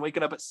 a.m. and then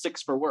waking up at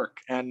 6 for work.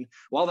 And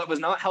while that was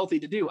not healthy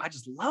to do, I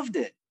just loved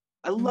it.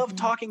 I love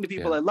talking to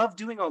people. I love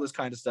doing all this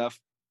kind of stuff.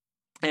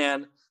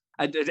 And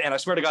I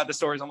swear to God, the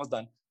story is almost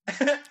done.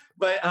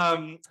 But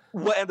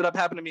what ended up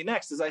happening to me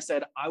next is I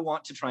said, I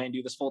want to try and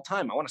do this full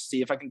time. I want to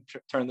see if I can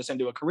turn this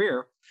into a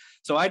career.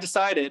 So I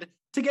decided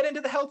to get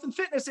into the health and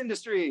fitness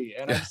industry.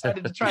 And I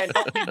decided to try and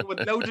help people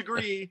with no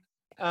degree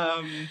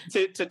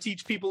to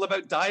teach people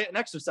about diet and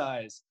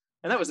exercise.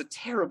 And that was a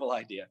terrible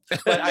idea,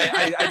 but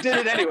I did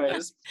it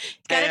anyways.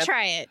 Gotta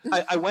try it.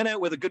 I went out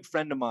with a good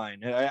friend of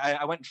mine.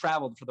 I went and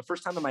traveled for the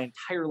first time in my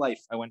entire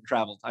life. I went and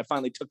traveled. I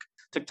finally took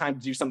time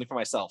to do something for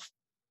myself.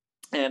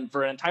 And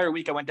for an entire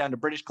week, I went down to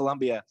British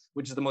Columbia,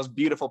 which is the most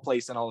beautiful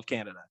place in all of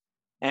Canada.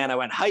 And I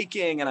went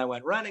hiking and I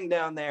went running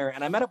down there.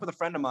 And I met up with a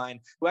friend of mine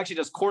who actually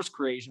does course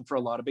creation for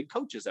a lot of big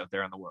coaches out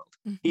there in the world.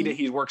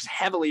 He works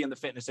heavily in the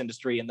fitness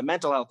industry and the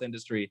mental health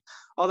industry,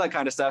 all that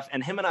kind of stuff.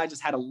 And him and I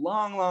just had a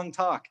long, long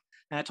talk.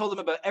 And I told him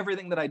about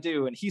everything that I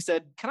do. And he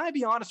said, can I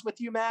be honest with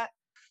you, Matt?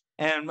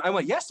 And I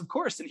went, yes, of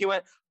course. And he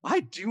went, I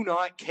do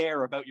not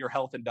care about your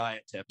health and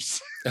diet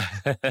tips.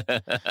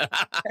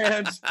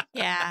 and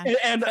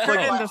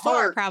like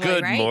before, probably,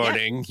 good right?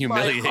 morning,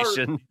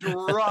 humiliation. My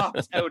heart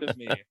dropped out of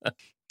me.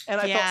 And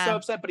I felt so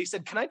upset, but he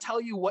said, can I tell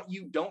you what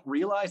you don't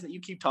realize that you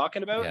keep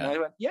talking about? And I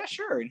went, yeah,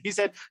 sure. And he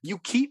said, you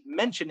keep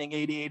mentioning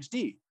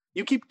ADHD.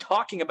 You keep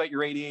talking about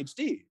your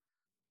ADHD.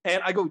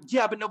 And I go,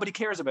 yeah, but nobody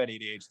cares about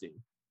ADHD.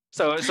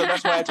 So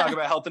that's why I talk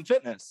about health and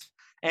fitness.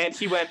 And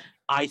he went,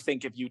 I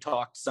think if you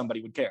talked,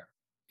 somebody would care.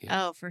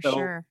 Oh, for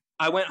sure.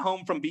 I went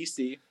home from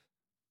BC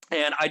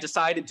and I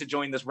decided to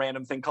join this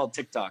random thing called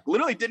TikTok.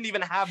 Literally didn't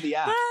even have the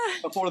app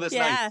before this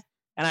night.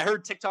 And I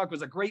heard TikTok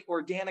was a great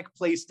organic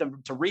place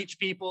to reach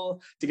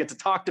people, to get to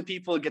talk to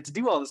people, get to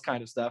do all this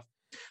kind of stuff.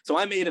 So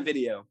I made a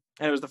video.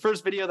 And it was the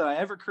first video that I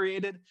ever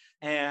created.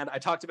 And I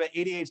talked about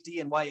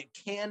ADHD and why it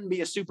can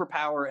be a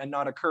superpower and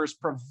not a curse,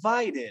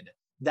 provided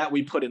that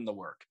we put in the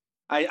work.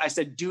 I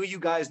said, do you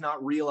guys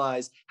not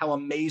realize how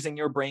amazing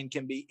your brain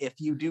can be if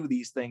you do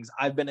these things?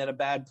 I've been in a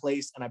bad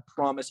place and I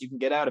promise you can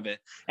get out of it.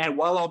 And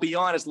while I'll be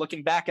honest,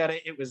 looking back at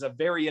it, it was a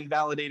very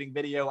invalidating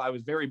video. I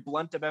was very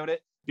blunt about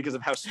it because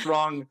of how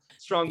strong,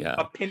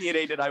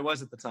 opinionated I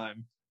was at the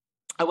time.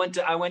 I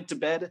went to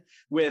bed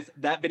with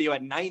that video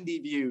at 90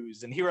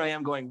 views. And here I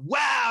am going,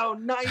 wow,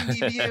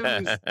 90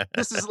 views.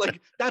 This is like,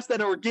 that's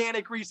that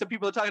organic reach that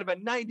people are talking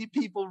about. 90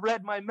 people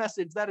read my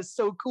message. That is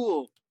so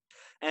cool.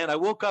 And I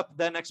woke up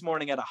the next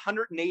morning at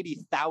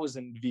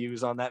 180,000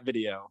 views on that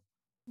video.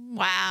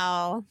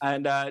 Wow.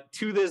 And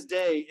to this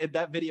day,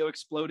 that video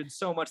exploded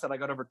so much that I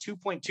got over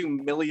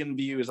 2.2 million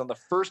views on the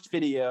first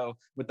video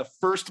with the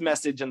first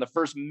message and the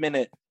first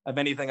minute of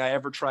anything I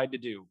ever tried to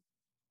do.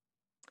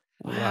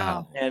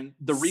 Wow. And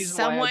the reason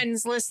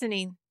someone's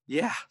listening.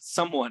 Yeah,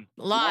 someone.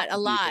 A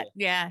lot.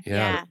 Yeah.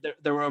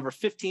 There were over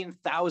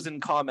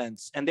 15,000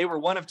 comments, and they were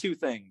one of two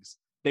things.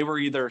 They were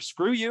either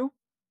screw you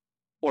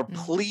or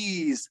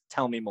please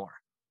tell me more.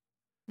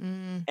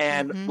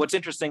 And what's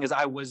interesting is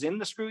I was in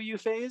the screw you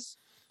phase,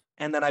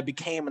 And then I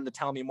became in the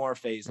tell me more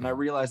phase. And I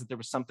realized that there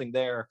was something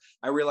there.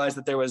 I realized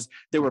that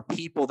there were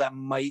people that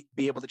might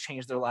be able to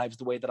change their lives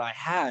the way that I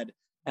had.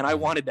 And I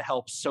wanted to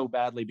help so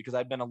badly because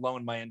I've been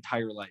alone my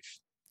entire life.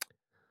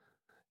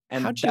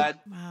 And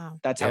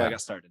that's how I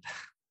got started.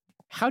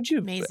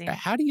 Amazing.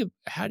 How do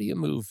you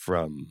move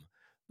from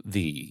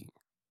the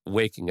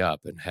waking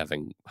up and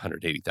having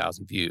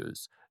 180,000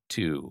 views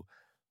to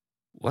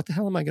what the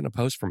hell am I going to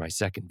post for my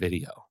second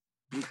video?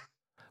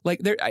 Like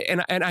there,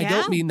 and I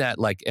don't mean that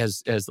like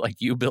as like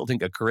you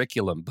building a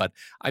curriculum, but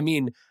I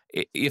mean,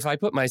 if I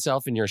put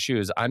myself in your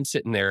shoes, I'm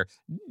sitting there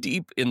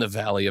deep in the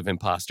valley of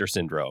imposter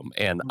syndrome,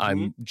 and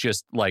I'm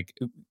just like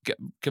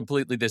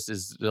completely. This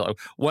is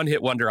one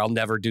hit wonder. I'll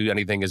never do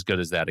anything as good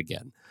as that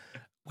again.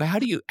 Well, how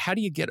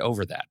do you get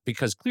over that?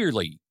 Because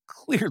clearly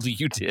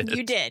you did.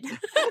 You did.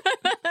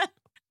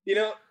 You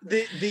know,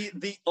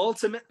 the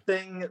ultimate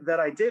thing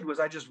that I did was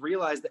I just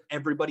realized that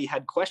everybody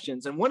had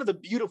questions. And one of the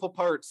beautiful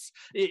parts,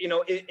 you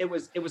know, it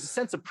was a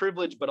sense of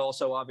privilege, but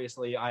also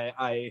obviously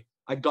I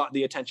got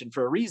the attention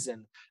for a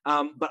reason.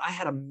 But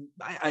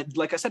I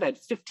like I said, I had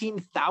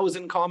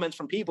 15,000 comments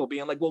from people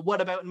being like, well,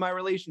 what about in my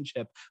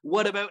relationship?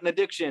 What about an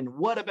addiction?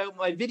 What about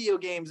my video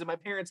games and my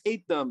parents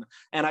hate them?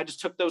 And I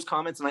just took those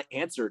comments and I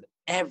answered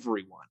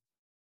everyone.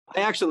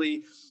 I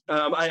actually,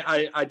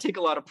 I take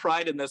a lot of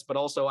pride in this, but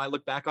also I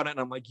look back on it and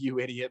I'm like, you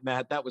idiot,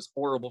 Matt, that was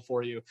horrible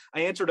for you.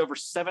 I answered over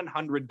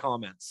 700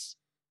 comments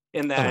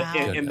in that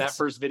in that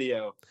first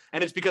video.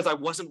 And it's because I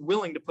wasn't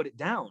willing to put it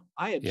down.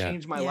 I had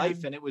changed my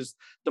life, and it was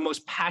the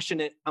most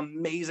passionate,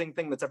 amazing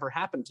thing that's ever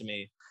happened to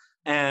me.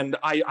 And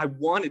I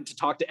wanted to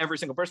talk to every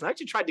single person. I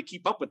actually tried to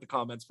keep up with the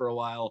comments for a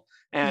while,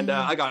 and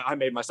I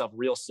made myself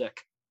real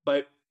sick.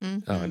 But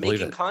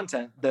making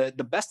content,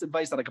 the best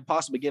advice that I could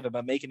possibly give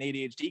about making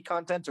ADHD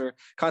content or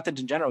content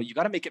in general, you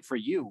got to make it for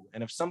you.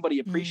 And if somebody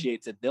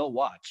appreciates it, they'll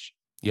watch.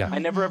 Yeah. I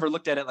never ever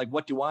looked at it like,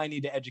 what do I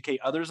need to educate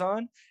others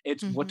on?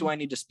 It's what do I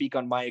need to speak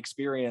on my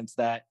experience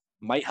that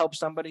might help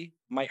somebody,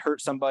 might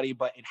hurt somebody,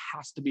 but it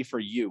has to be for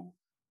you.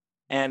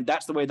 And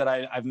that's the way that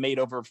I've made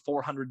over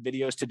 400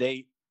 videos to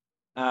date.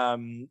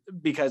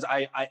 Because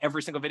I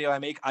every single video I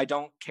make, I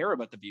don't care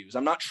about the views.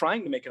 I'm not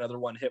trying to make another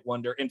one hit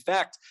wonder. In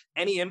fact,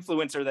 any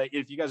influencer that,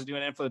 if you guys are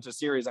doing an influencer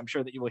series, I'm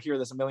sure that you will hear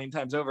this a million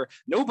times over.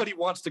 Nobody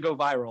wants to go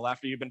viral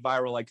after you've been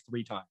viral like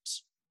 3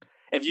 times.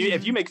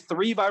 If you make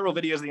 3 viral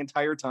videos the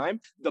entire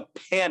time, the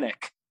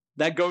panic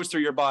that goes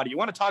through your body. You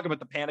want to talk about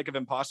the panic of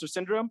imposter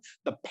syndrome?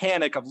 The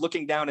panic of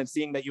looking down and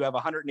seeing that you have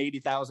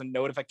 180,000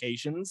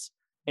 notifications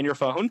in your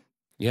phone.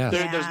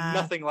 There's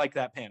nothing like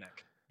that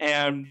panic.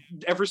 And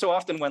every so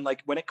often when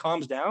it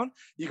calms down,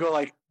 you go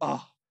like,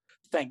 oh,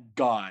 thank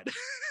God.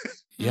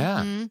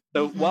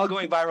 So while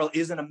going viral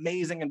is an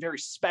amazing and very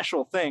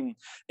special thing,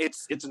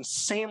 it's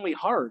insanely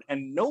hard,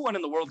 and no one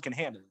in the world can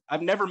handle it.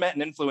 I've never met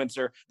an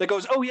influencer that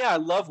goes, oh yeah, I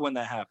love when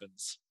that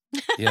happens.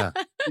 I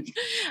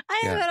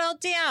have it all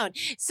down.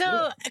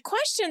 So a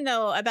question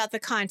though about the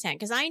content,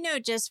 because I know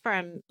just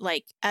from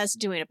like us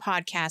doing a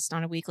podcast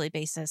on a weekly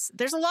basis,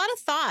 there's a lot of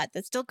thought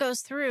that still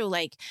goes through,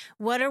 like,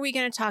 what are we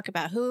going to talk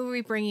about? Who are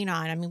we bringing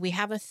on? I mean, we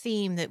have a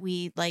theme that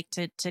we like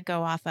to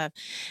go off of.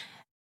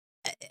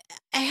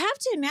 I have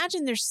to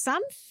imagine there's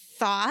some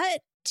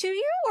thought to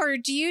you, or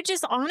do you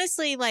just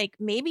honestly, like,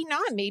 maybe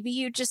not, maybe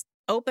you just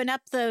open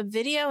up the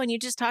video and you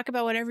just talk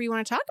about whatever you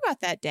want to talk about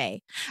that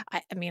day.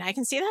 I mean, I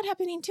can see that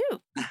happening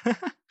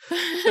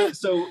too.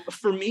 So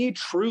for me,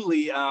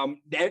 truly,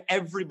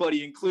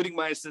 everybody, including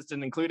my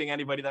assistant, including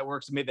anybody that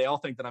works with me, they all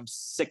think that I'm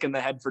sick in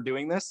the head for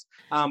doing this.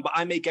 But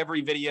I make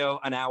every video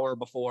an hour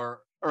before,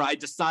 or I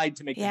decide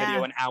to make the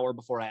video an hour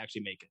before I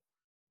actually make it.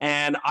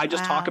 And I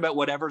just talk about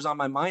whatever's on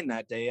my mind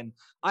that day. And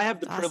I have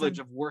the privilege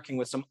of working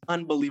with some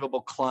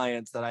unbelievable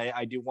clients that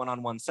I do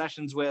one-on-one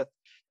sessions with.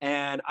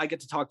 And I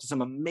get to talk to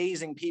some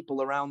amazing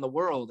people around the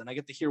world, and I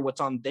get to hear what's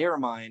on their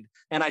mind.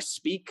 And I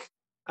speak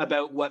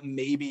about what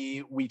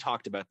maybe we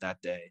talked about that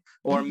day,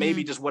 or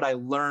maybe just what I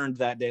learned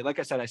that day. Like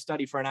I said, I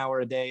study for an hour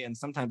a day, and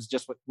sometimes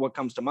just what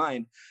comes to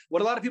mind.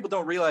 What a lot of people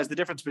don't realize, the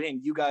difference between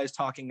you guys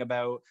talking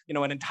about,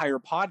 an entire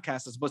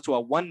podcast as opposed to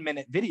a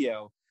 1-minute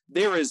video.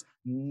 There is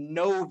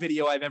no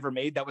video I've ever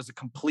made that was a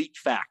complete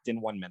fact in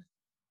 1 minute.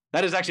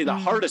 That is actually the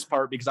hardest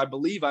part, because I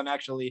believe I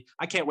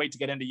can't wait to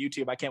get into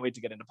YouTube. I can't wait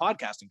to get into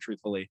podcasting,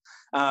 truthfully.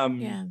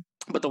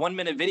 But the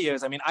 1-minute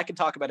videos, I mean, I could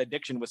talk about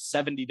addiction with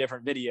 70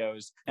 different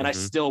videos, and I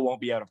still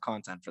won't be out of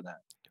content for that.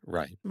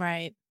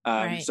 Right.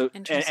 So,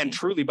 and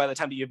truly, by the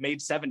time that you've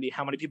made 70,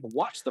 how many people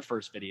watch the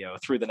first video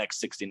through the next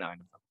 69 of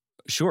them?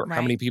 Sure. Right.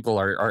 How many people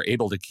are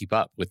able to keep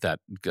up with that?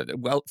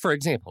 Well, for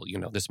example,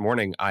 this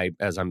morning,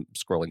 as I'm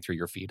scrolling through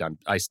your feed,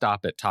 I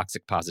stop at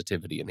toxic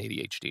positivity and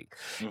ADHD,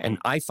 and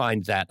I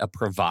find that a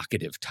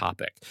provocative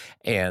topic,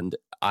 and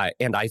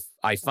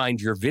I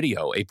find your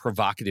video a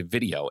provocative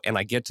video, and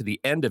I get to the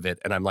end of it,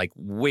 and I'm like,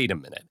 wait a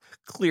minute,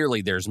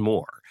 clearly there's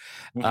more.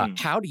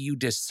 How do you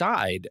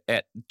decide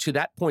to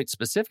that point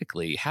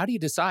specifically? How do you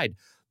decide?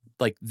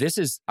 like this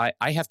is,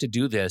 I have to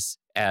do this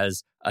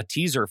as a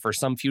teaser for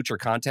some future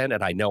content,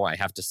 and I know I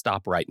have to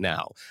stop right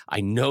now.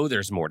 I know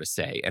there's more to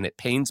say, and it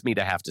pains me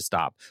to have to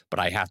stop, but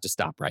I have to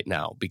stop right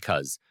now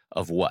because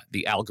of what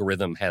the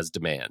algorithm has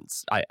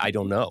demands. I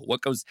don't know.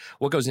 What goes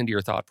into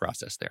your thought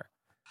process there?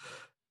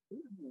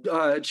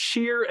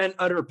 Sheer and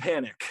utter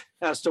panic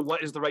as to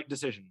what is the right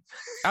decision.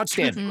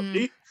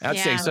 Outstanding.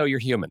 Outstanding. So you're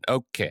human.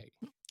 Okay.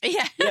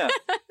 Yeah.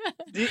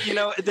 You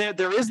know,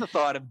 there is the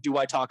thought of, do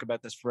I talk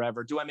about this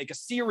forever? Do I make a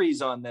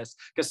series on this?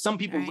 Because some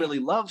people really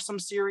love some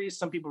series.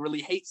 Some people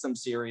really hate some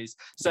series.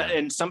 So,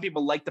 and some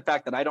people like the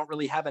fact that I don't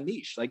really have a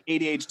niche. Like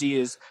ADHD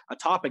is a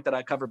topic that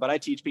I cover, but I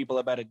teach people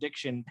about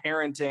addiction,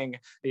 parenting,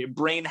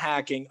 brain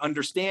hacking,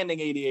 understanding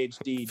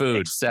ADHD.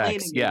 Food,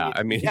 sex. Yeah.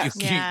 I mean,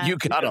 you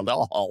got it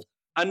all.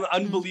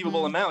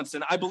 Unbelievable amounts.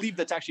 And I believe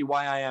that's actually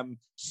why I am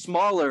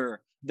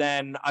smaller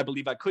than I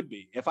believe I could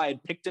be. If I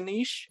had picked a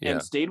niche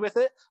and stayed with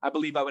it, I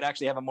believe I would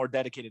actually have a more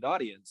dedicated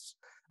audience.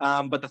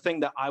 But the thing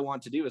that I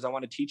want to do is I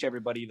want to teach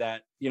everybody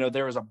that, you know,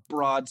 there is a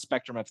broad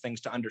spectrum of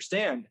things to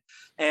understand.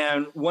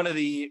 And one of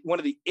the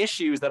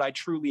issues that I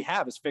truly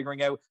have is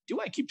figuring out, do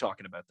I keep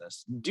talking about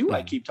this? Do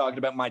I keep talking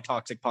about my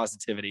toxic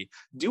positivity?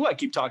 Do I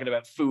keep talking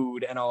about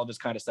food and all of this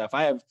kind of stuff?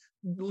 I have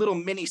little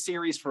mini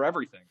series for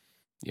everything.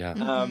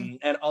 Yeah.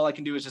 And all I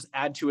can do is just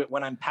add to it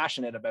when I'm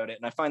passionate about it.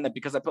 And I find that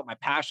because I put my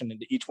passion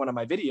into each one of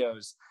my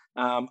videos,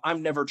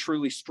 I'm never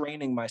truly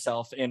straining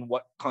myself in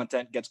what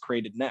content gets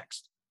created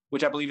next,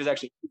 which I believe is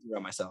actually easier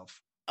on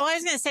myself. Oh, I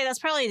was going to say that's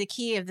probably the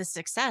key of the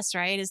success,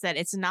 right? Is that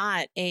it's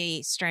not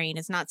a strain.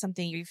 It's not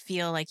something you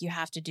feel like you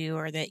have to do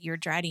or that you're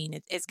dreading.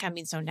 It's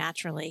coming so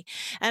naturally.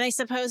 And I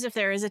suppose if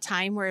there is a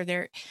time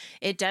where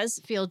it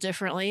does feel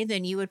differently,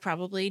 then you would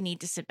probably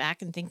need to sit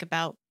back and think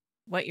about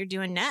what you're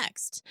doing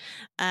next.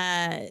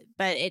 But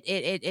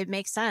it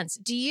makes sense.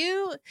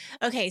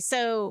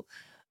 So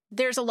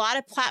there's a lot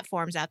of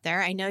platforms out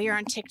there. I know you're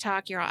on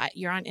TikTok, you're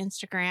on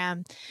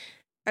Instagram.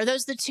 Are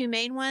those the two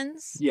main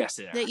ones? Yes,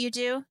 that you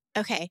do?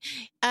 Okay.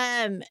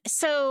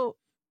 So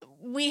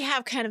we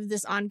have kind of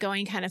this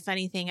ongoing kind of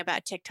funny thing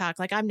about TikTok.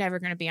 Like, I'm never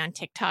going to be on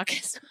TikTok.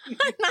 It's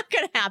not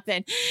going to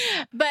happen.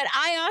 But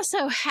I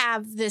also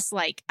have this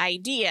like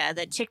idea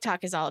that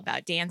TikTok is all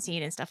about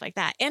dancing and stuff like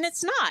that. And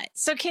it's not.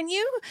 So can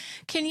you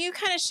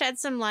kind of shed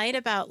some light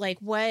about like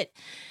what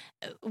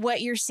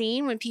you're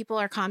seeing when people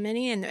are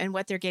commenting and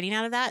what they're getting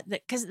out of that?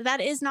 Because that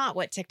is not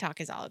what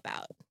TikTok is all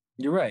about.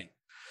 You're right.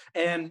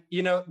 And,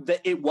 you know,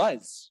 it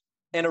was.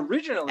 And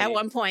originally, at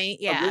one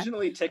point,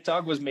 originally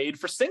TikTok was made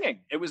for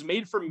singing. It was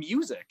made for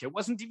music. It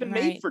wasn't even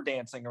made for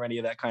dancing or any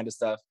of that kind of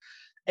stuff.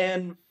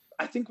 And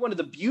I think one of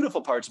the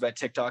beautiful parts about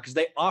TikTok is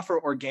they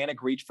offer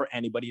organic reach for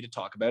anybody to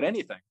talk about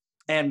anything.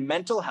 And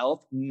mental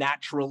health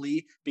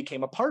naturally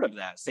became a part of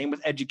that. Same with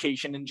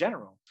education in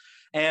general.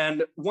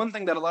 And one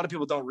thing that a lot of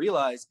people don't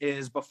realize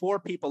is before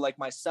people like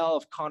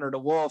myself, Connor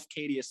DeWolf,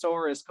 Katie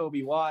Asaurus,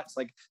 Kobe Watts,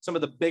 like some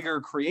of the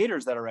bigger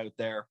creators that are out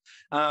there,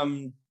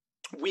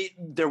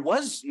 there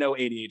was no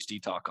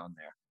ADHD talk on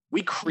there.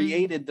 We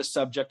created the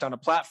subject on a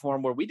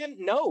platform where we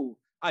didn't know.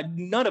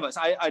 None of us.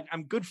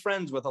 I'm good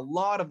friends with a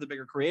lot of the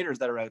bigger creators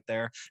that are out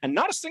there, and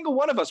not a single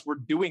one of us were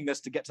doing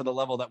this to get to the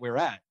level that we're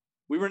at.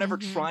 We were never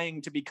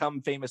trying to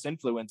become famous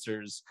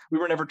influencers. We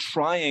were never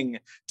trying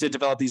to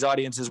develop these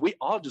audiences. We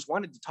all just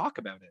wanted to talk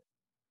about it.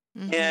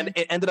 And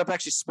it ended up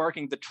actually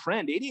sparking the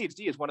trend.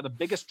 ADHD is one of the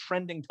biggest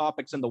trending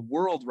topics in the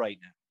world right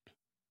now.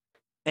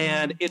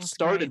 And it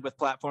started with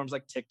platforms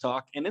like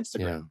TikTok and Instagram.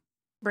 Yeah.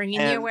 Bringing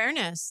the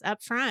awareness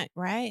up front,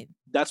 right?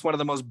 That's one of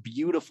the most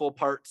beautiful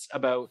parts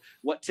about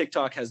what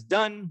TikTok has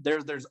done.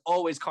 There's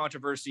always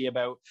controversy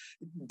about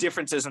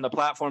differences in the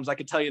platforms. I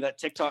could tell you that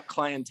TikTok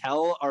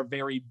clientele are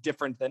very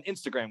different than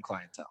Instagram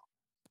clientele.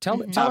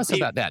 Tell us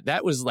about that.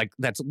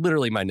 That's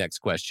literally my next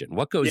question.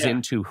 What goes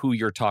into who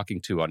you're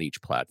talking to on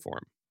each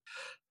platform?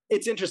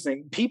 It's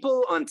interesting.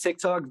 People on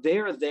TikTok, they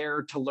are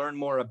there to learn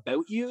more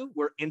about you,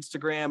 where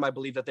Instagram, I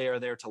believe that they are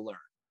there to learn.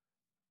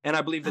 And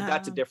I believe that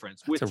that's a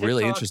difference. It's a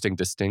really interesting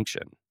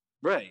distinction.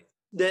 Right.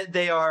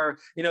 They are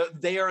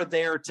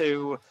there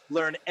to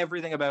learn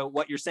everything about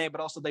what you're saying, but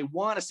also they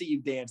want to see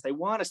you dance. They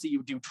want to see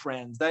you do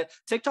trends. That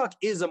TikTok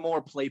is a more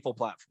playful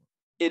platform.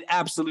 It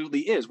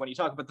absolutely is. When you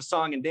talk about the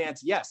song and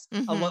dance, yes,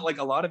 a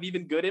lot of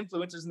even good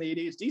influencers in the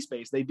ADHD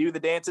space, they do the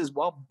dances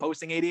while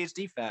posting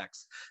ADHD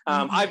facts.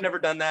 I've never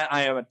done that.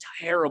 I am a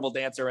terrible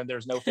dancer, and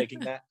there's no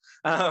faking that.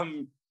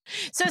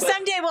 So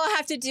someday we'll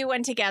have to do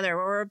one together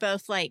where we're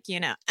both like,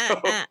 Maybe.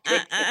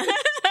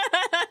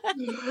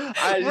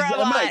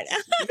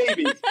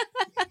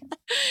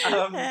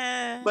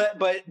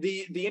 But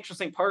the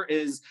interesting part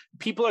is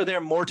people are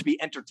there more to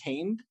be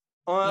entertained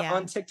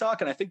on TikTok.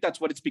 And I think that's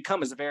what it's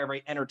become, is a very,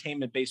 very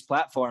entertainment-based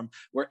platform,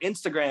 where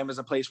Instagram is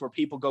a place where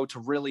people go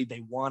to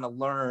they want to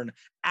learn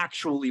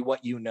actually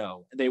what you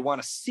know. They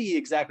want to see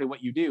exactly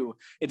what you do.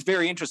 It's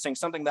very interesting.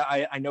 Something that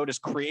I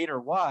noticed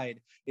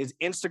creator-wide is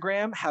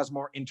Instagram has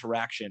more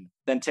interaction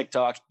than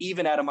TikTok,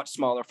 even at a much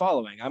smaller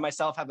following. I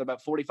myself have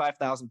about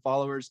 45,000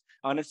 followers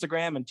on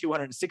Instagram and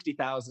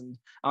 260,000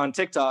 on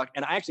TikTok.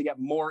 And I actually get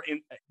more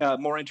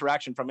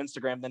interaction from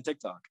Instagram than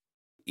TikTok.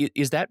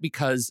 is that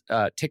because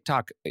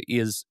TikTok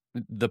is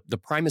the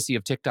primacy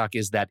of TikTok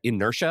is that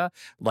inertia,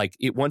 like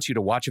it wants you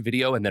to watch a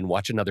video and then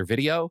watch another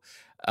video,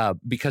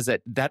 because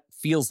that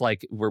feels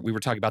like we were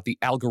talking about the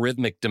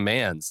algorithmic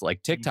demands.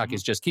 Like TikTok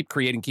is just keep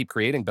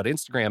creating, but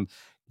Instagram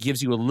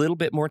gives you a little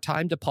bit more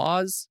time to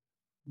pause.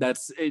 I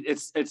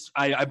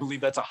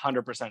believe that's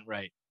 100%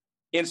 right.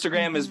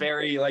 Instagram is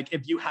very like,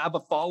 if you have a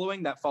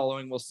following, that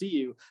following will see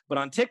you. But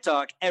on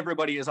TikTok,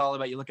 everybody is all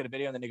about, you look at a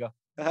video and then you go,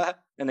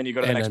 and then you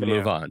go to the next video.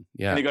 Move on.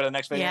 Yeah. And you go to the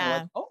next video and you're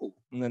like, oh,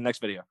 and then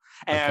next video.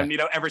 And,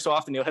 every so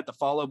often you'll hit the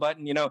follow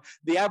button.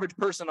 The average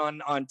person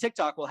on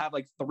TikTok will have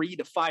like 3,000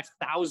 to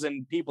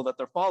 5,000 people that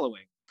they're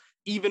following,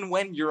 even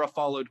when you're a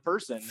followed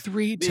person.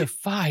 3,000 to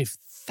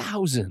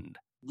 5,000.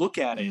 Look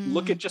at it.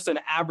 Look at just an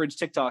average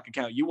TikTok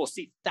account. You will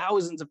see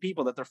thousands of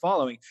people that they're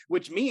following,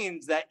 which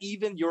means that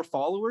even your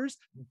followers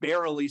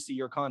barely see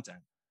your content.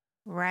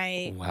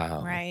 Right.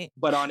 Wow. Right.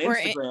 But on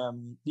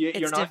Instagram,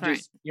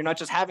 you're not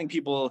just having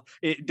people.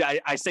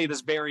 I say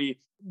this very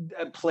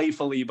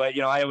playfully, but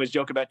I always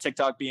joke about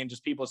TikTok being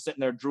just people sitting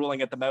there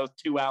drooling at the mouth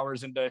 2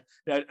 hours into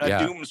a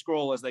doom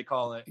scroll, as they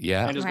call it.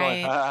 Yeah. And just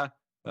going,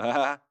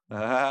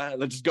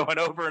 just going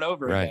over and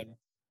over again.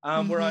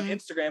 Where on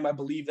Instagram, I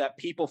believe that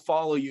people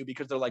follow you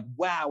because they're like,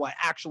 wow, I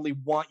actually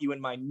want you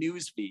in my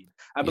news feed.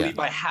 I believe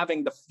by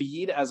having the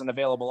feed as an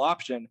available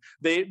option,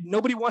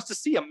 nobody wants to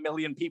see a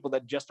million people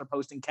that just are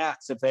posting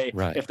cats if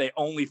they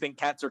only think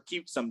cats are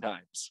cute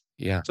sometimes.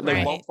 Yeah. So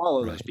they won't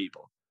follow those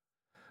people.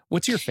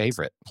 What's your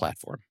favorite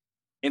platform?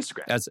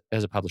 Instagram.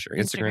 As a publisher.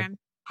 Instagram?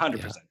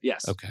 100%.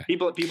 Yes. Okay.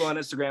 People on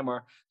Instagram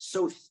are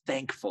so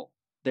thankful.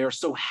 They're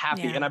so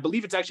happy. And I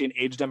believe it's actually an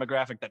age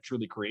demographic that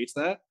truly creates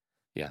that.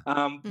 Yeah.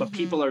 But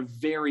people are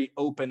very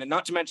open, and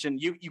not to mention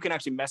you can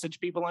actually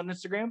message people on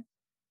Instagram.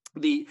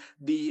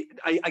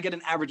 I get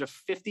an average of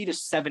 50 to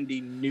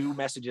 70 new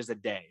messages a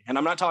day. And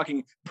I'm not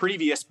talking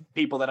previous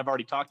people that I've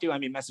already talked to. I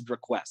mean, message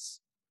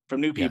requests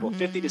from new people,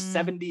 50 to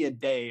 70 a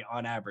day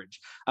on average,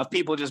 of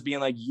people just being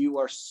like, you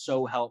are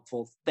so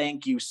helpful.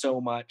 Thank you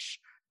so much.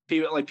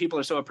 People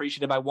are so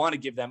appreciative. I want to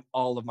give them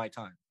all of my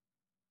time.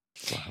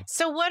 Wow.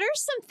 So what are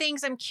some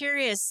things, I'm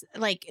curious,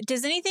 like,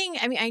 does anything,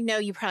 I mean, I know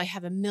you probably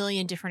have a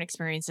million different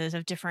experiences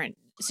of different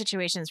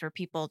situations where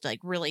people like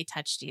really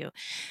touched you.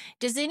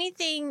 Does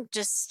anything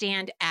just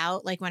stand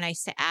out? Like when I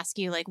ask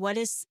you, like, what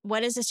is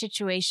a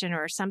situation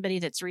or somebody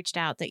that's reached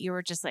out that you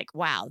were just like,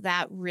 wow,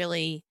 that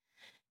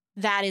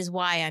is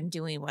why I'm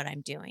doing what I'm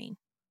doing?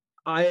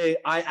 I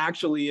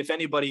actually, if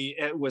anybody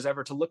was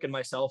ever to look in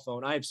my cell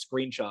phone, I have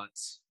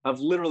screenshots of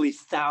literally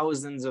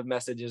thousands of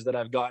messages that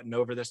I've gotten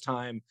over this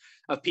time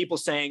of people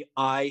saying,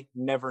 I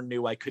never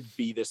knew I could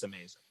be this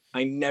amazing.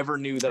 I never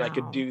knew that I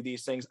could do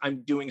these things.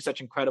 I'm doing such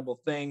incredible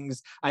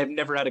things. I have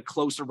never had a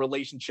closer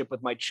relationship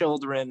with my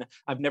children.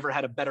 I've never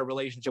had a better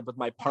relationship with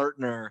my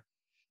partner.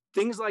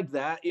 Things like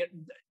that.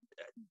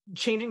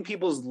 Changing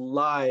people's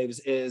lives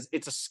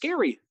it's a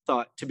scary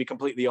thought, to be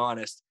completely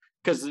honest.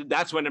 Because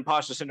that's when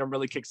imposter syndrome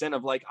really kicks in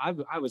of like,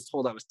 I was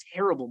told I was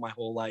terrible my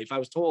whole life. I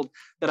was told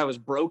that I was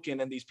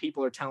broken, and these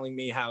people are telling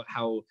me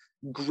how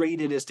great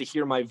it is to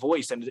hear my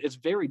voice. And it's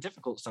very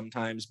difficult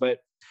sometimes. But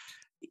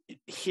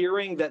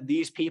hearing that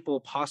these people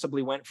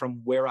possibly went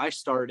from where I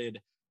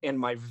started in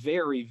my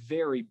very,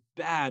 very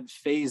bad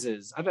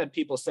phases. I've had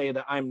people say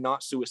that I'm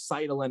not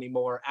suicidal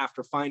anymore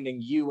after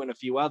finding you and a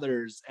few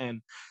others,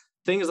 and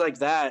things like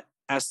that.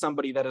 As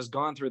somebody that has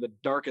gone through the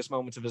darkest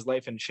moments of his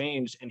life and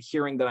changed, and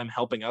hearing that I'm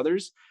helping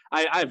others,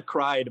 I've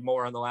cried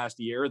more in the last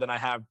year than I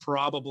have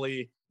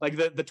probably, like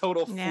the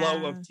total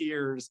flow of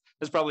tears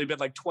has probably been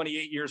like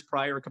 28 years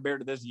prior compared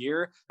to this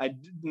year.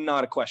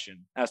 Not a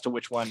question as to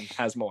which one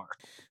has more.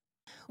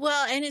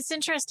 Well, and it's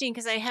interesting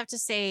because I have to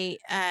say,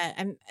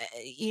 I'm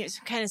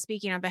kind of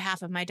speaking on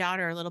behalf of my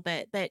daughter a little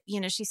bit, but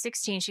she's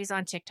 16, she's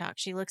on TikTok,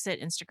 she looks at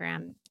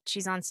Instagram,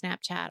 she's on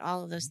Snapchat,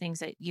 all of those things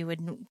that you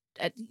would,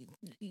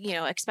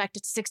 expect a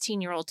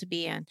 16-year-old to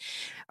be in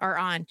or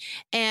on.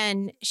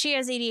 And she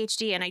has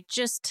ADHD, and I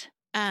just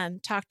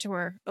talked to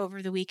her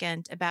over the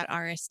weekend about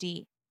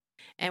RSD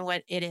and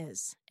what it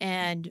is,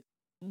 and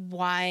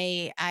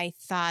why I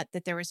thought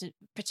that there was a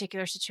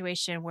particular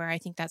situation where I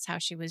think that's how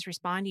she was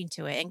responding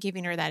to it, and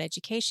giving her that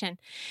education.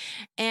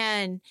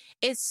 And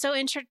it's so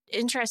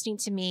interesting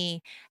to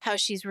me how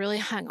she's really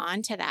hung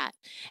on to that,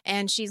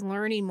 and she's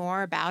learning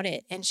more about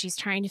it, and she's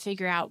trying to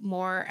figure out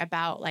more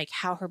about like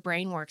how her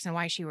brain works and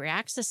why she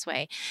reacts this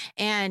way.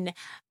 And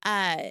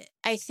I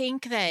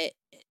think that,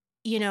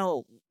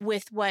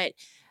 with what,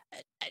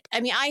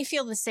 I mean, I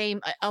feel the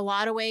same a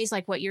lot of ways,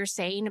 like what you're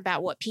saying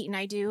about what Pete and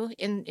I do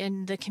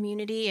in the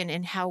community,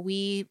 and how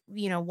we,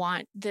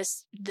 want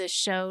this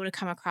show to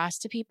come across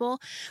to people.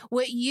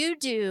 What you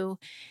do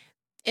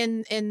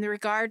in the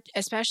regard,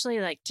 especially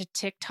like to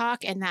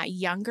TikTok and that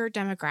younger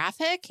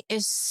demographic,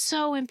 is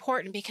so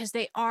important because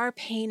they are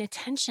paying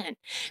attention.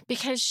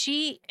 Because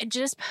she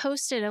just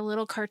posted a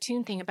little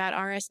cartoon thing about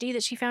RSD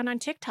that she found on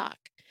TikTok.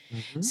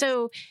 Mm-hmm.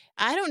 So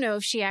I don't know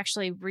if she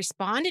actually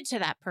responded to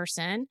that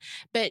person,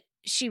 but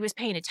she was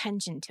paying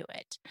attention to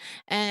it.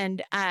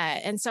 And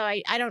so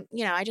I don't,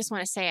 I just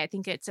want to say, I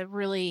think it's a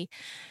really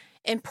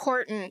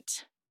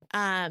important,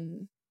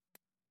 and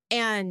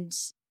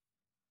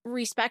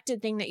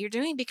respected thing that you're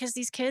doing, because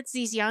these kids,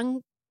 these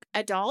young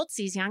adults,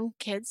 these young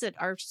kids that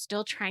are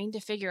still trying to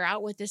figure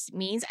out what this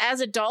means,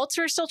 as adults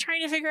who are still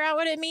trying to figure out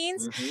what it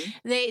means,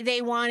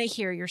 they want to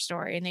hear your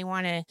story, and they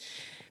want to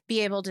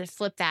be able to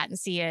flip that and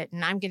see it.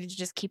 And I'm going to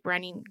just keep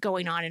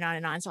going on and on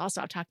and on. So I'll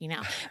stop talking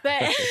now.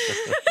 But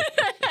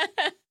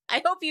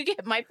I hope you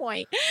get my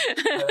point.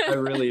 I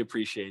really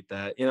appreciate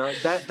that.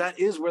 That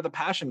is where the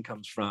passion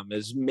comes from,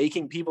 is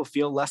making people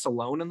feel less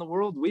alone in the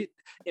world.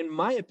 In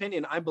my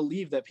opinion, I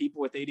believe that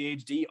people with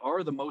ADHD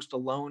are the most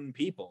alone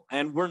people,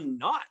 and we're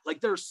not.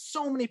 Like, there's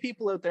so many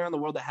people out there in the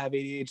world that have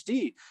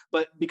ADHD,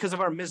 but because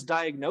of our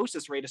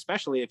misdiagnosis rate,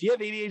 especially if you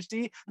have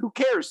ADHD, who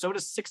cares? So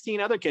does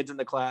 16 other kids in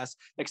the class,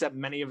 except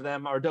many of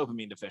them are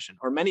dopamine deficient,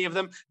 or many of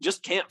them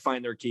just can't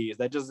find their keys.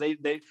 That just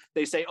they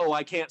say, oh,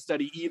 I can't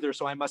study either,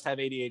 so I must have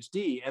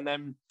ADHD. And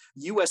then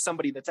you, as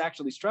somebody that's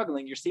actually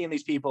struggling, you're seeing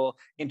these people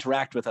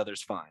interact with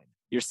others fine.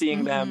 You're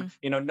seeing them,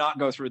 not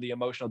go through the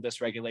emotional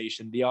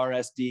dysregulation, the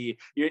RSD.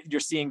 You're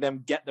seeing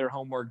them get their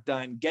homework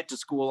done, get to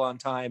school on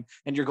time,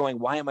 and you're going,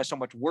 why am I so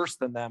much worse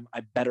than them?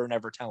 I better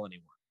never tell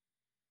anyone.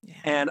 Yeah.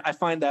 And I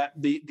find that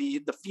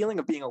the feeling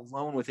of being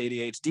alone with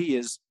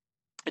ADHD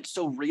it's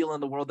so real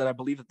in the world, that I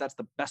believe that that's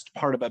the best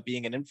part about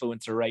being an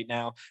influencer right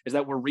now, is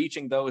that we're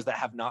reaching those that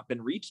have not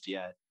been reached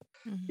yet.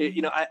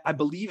 I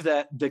believe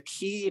that the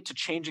key to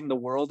changing the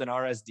world in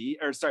RSD,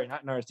 or sorry,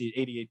 not in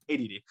RSD,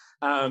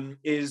 ADD,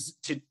 is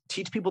to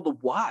teach people the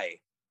why.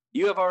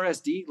 You have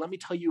RSD. Let me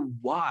tell you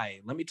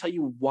why. Let me tell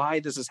you why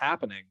this is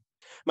happening.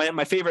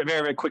 My favorite,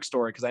 very, very quick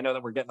story, because I know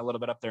that we're getting a little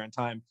bit up there in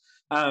time.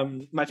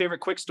 My favorite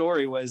quick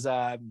story was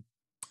I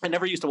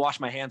never used to wash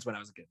my hands when I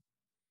was a kid.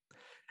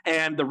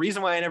 And the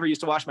reason why I never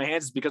used to wash my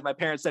hands is because my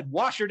parents said,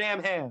 wash your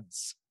damn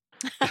hands.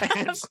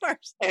 Of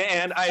course.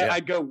 And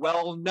I'd go,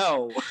 well,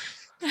 no.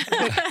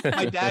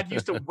 My dad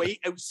used to wait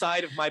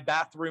outside of my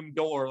bathroom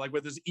door, like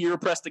with his ear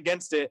pressed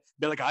against it,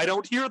 be like, I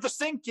don't hear the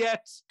sink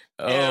yet.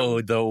 Oh,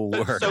 the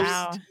worst.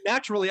 So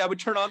naturally, I would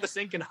turn on the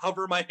sink and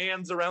hover my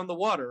hands around the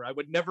water. I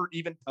would never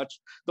even touch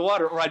the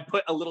water, or I'd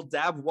put a little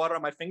dab of water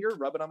on my finger,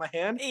 rub it on my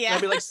hand. Yeah. And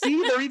I'd be like,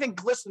 see, they're even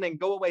glistening.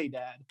 Go away,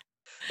 Dad.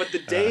 But the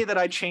day that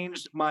I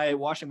changed my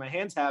washing my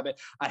hands habit,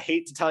 I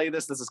hate to tell you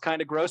this is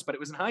kind of gross, but it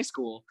was in high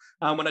school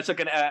when I took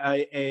an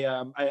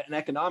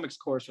economics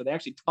course where they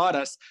actually taught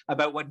us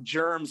about what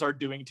germs are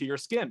doing to your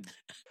skin.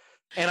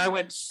 And I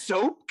went,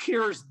 soap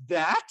cures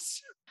that?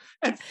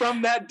 And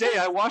from that day,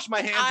 I wash my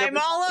hands I'm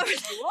all over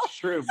the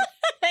washroom.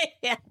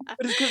 Yeah. But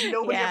it's because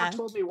nobody ever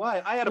told me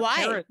why. I had a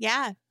parent.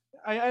 Yeah.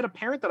 I had a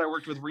parent that I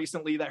worked with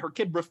recently that her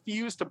kid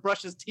refused to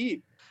brush his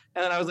teeth.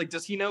 And then I was like,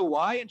 does he know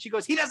why? And she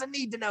goes, he doesn't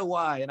need to know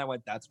why. And I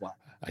went, that's why.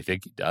 I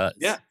think he does.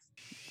 Yeah.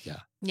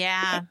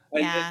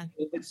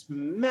 It's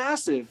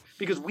massive,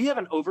 because we have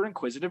an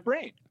over-inquisitive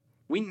brain.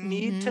 We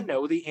need to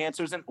know the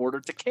answers in order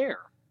to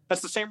care.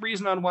 That's the same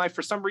reason on why,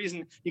 for some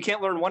reason, you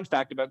can't learn one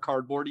fact about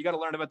cardboard. You got to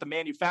learn about the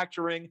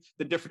manufacturing,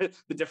 the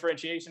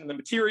differentiation, the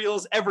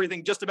materials,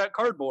 everything just about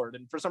cardboard.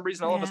 And for some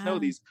reason, all of us know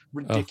these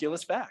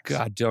ridiculous facts.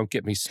 God, don't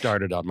get me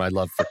started on my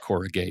love for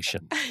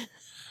corrugation.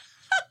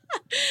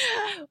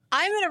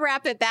 I'm going to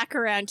wrap it back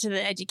around to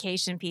the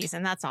education piece.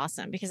 And that's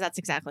awesome, because that's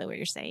exactly what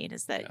you're saying,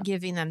 is that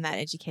giving them that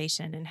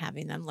education and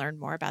having them learn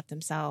more about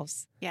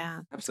themselves.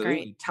 Yeah,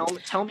 absolutely.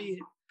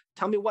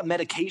 Tell me what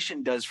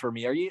medication does for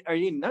me. Are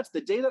you nuts? The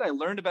day that I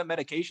learned about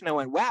medication, I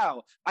went,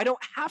 wow, I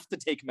don't have to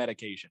take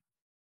medication.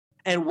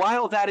 And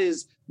while that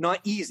is not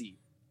easy,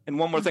 and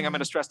one more thing I'm going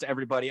to stress to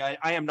everybody, I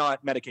am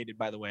not medicated,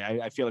 by the way.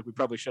 I feel like we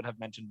probably should have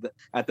mentioned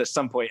that at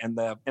some point in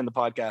the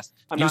podcast.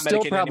 I'm you not still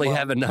medicated probably anymore.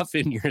 have enough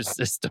in your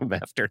system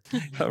after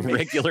a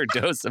regular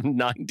dose of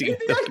 90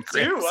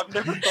 milligrams. I've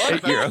never thought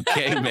about You're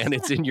okay, man.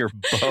 It's in your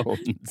bones.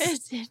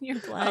 It's in your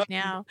blood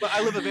now. But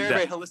I live a very,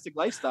 very holistic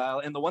lifestyle.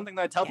 And the one thing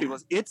that I tell people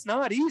is it's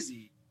not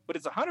easy, but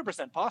it's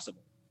 100%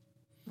 possible.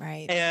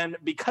 Right. And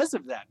because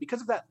of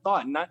that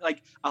thought, not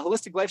like a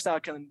holistic lifestyle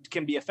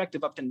can be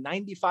effective up to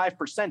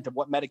 95% of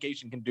what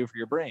medication can do for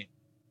your brain.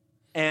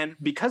 And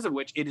because of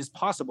which it is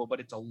possible, but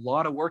it's a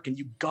lot of work, and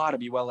you got to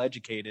be well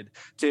educated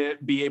to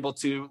be able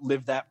to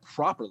live that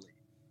properly.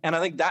 And I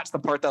think that's the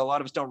part that a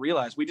lot of us don't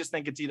realize. We just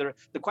think it's either,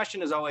 the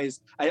question is always,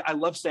 I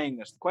love saying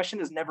this, the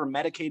question is never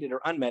medicated or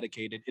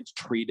unmedicated, it's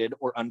treated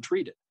or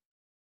untreated.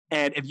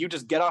 And if you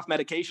just get off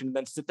medication and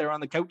then sit there on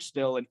the couch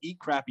still and eat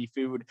crappy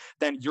food,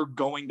 then you're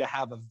going to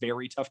have a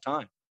very tough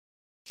time.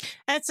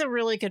 That's a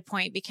really good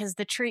point, because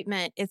the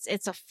treatment, it's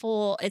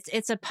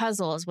a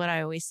puzzle, is what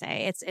I always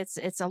say.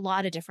 It's a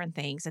lot of different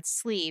things. It's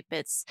sleep,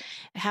 it's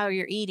how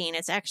you're eating,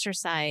 it's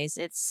exercise,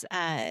 it's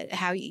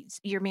how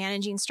you're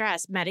managing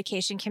stress.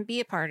 Medication can be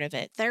a part of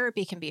it.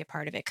 Therapy can be a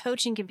part of it.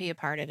 Coaching can be a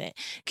part of it.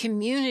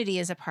 Community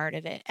is a part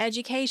of it.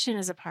 Education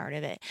is a part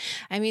of it.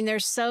 I mean,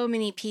 there's so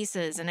many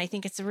pieces, and I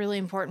think it's really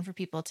important for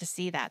people to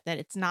see that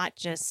it's not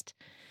just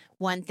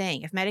one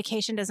thing. If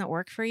medication doesn't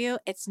work for you,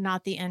 it's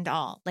not the end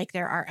all. Like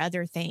there are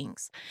other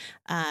things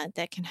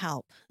that can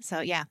help. So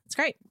yeah, it's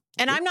great.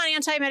 And I'm not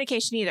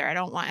anti-medication either.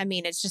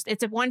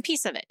 It's one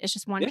piece of it. It's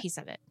just one piece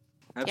of it.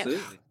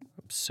 Absolutely. Yep.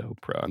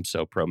 I'm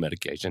so pro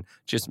medication.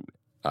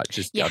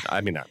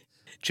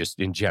 Just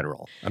in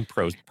general, I'm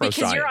pro because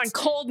science. You're on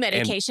cold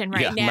medication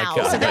now,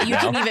 so that you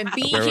can even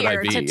be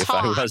here to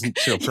talk. If I wasn't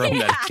so pro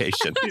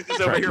medication, he's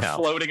just over here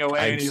floating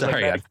away. I'm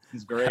sorry.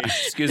 It's great.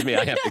 Excuse me,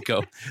 I have to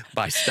go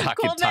buy stock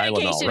in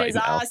Tylenol right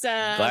now. Awesome.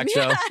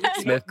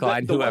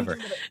 GlaxoSmithKline, whoever.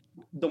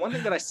 The one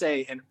thing that I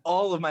say in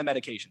all of my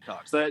medication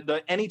talks,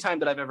 any time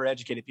that I've ever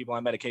educated people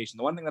on medication,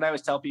 the one thing that I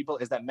always tell people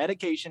is that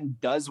medication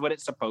does what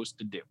it's supposed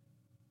to do.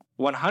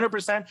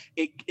 100%.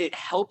 It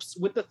helps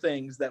with the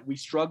things that we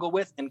struggle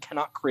with and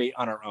cannot create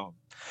on our own.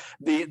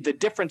 The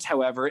difference,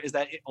 however, is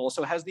that it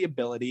also has the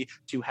ability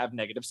to have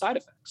negative side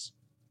effects.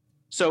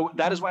 So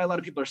that is why a lot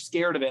of people are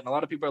scared of it. And a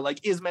lot of people are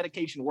like, is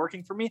medication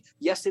working for me?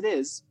 Yes, it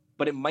is.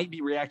 But it might be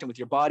reacting with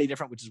your body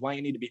different, which is why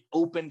you need to be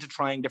open to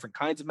trying different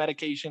kinds of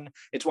medication.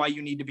 It's why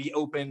you need to be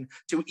open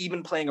to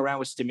even playing around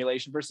with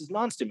stimulation versus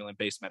non-stimulant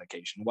based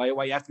medication. Why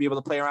you have to be able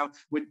to play around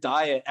with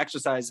diet,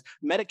 exercise,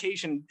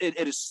 medication.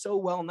 It is so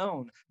well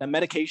known that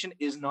medication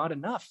is not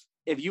enough.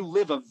 If you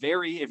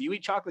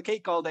eat chocolate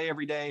cake all day,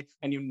 every day,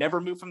 and you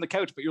never move from the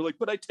couch, but you're like,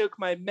 but I took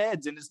my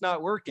meds and it's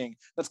not working.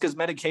 That's because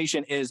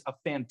medication is a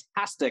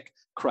fantastic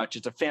crutch.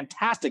 It's a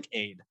fantastic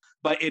aid,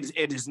 but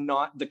it is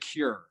not the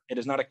cure. It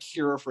is not a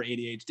cure for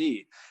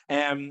ADHD.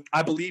 And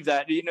I believe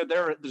that,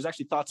 there's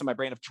actually thoughts in my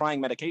brain of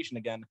trying medication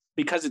again,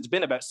 because it's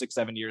been about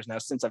 6-7 years now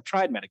since I've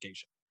tried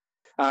medication.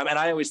 And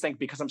I always think,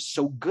 because I'm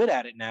so good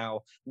at it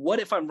now, what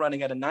if I'm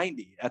running at a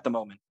 90 at the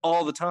moment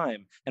all the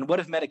time? And what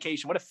if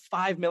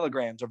 5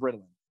 milligrams of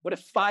Ritalin? What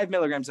if 5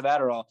 milligrams of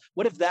Adderall?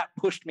 What if that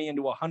pushed me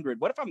into 100?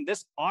 What if I'm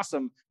this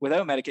awesome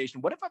without medication?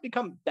 What if I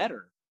become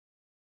better?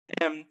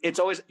 And it's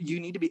always,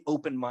 you need to be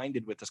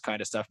open-minded with this kind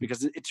of stuff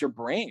because it's your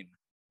brain.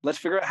 Let's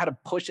figure out how to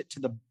push it to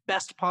the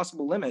best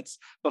possible limits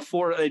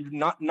before,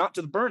 not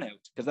to the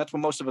burnout, because that's what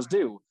most of us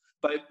do.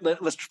 But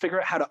let's figure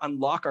out how to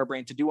unlock our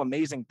brain to do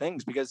amazing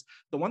things. Because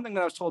the one thing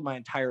that I was told my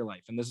entire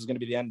life, and this is going to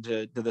be the end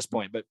to this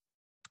point, but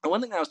the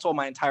one thing that I was told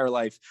my entire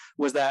life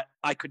was that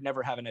I could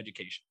never have an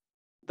education,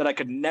 that I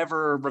could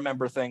never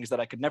remember things, that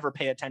I could never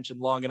pay attention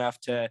long enough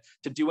to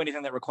do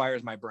anything that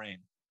requires my brain.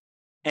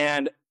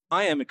 And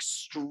I am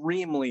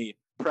extremely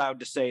proud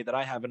to say that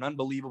I have an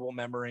unbelievable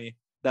memory,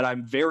 that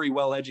I'm very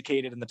well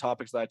educated in the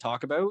topics that I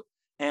talk about.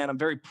 And I'm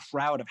very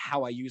proud of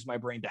how I use my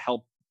brain to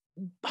help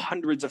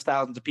hundreds of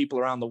thousands of people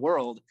around the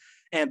world.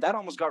 And that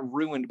almost got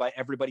ruined by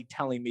everybody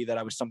telling me that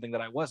I was something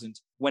that I wasn't,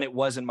 when it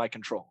was in my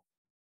control.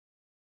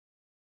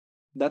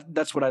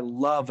 That's what I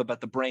love about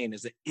the brain,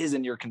 is it is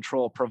in your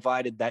control,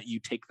 provided that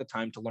you take the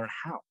time to learn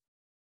how.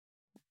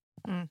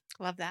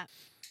 Love that.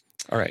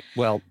 All right.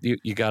 Well,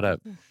 you gotta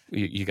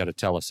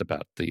tell us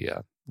about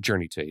the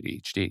Journey to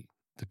ADHD,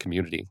 the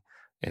community,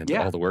 and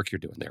all the work you're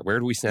doing there. Where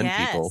do we send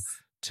people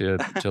to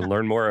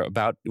learn more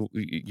about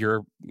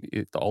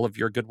all of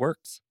your good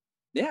works?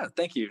 Yeah,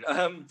 thank you.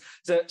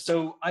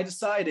 So I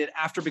decided,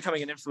 after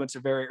becoming an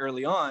influencer very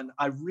early on,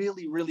 I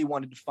really, really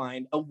wanted to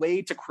find a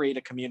way to create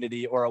a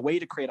community, or a way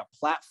to create a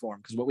platform,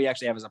 because what we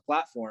actually have is a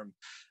platform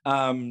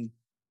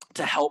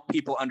to help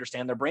people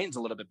understand their brains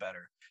a little bit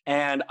better.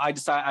 And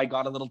I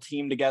got a little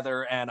team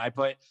together, and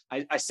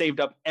I saved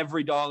up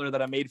every dollar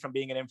that I made from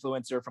being an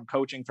influencer, from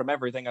coaching, from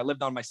everything. I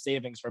lived on my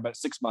savings for about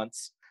 6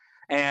 months.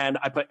 And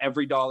I put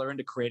every dollar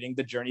into creating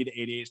the Journey to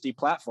ADHD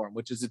platform,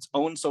 which is its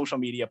own social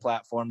media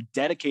platform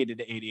dedicated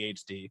to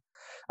ADHD.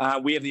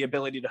 We have the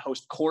ability to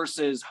host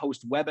courses,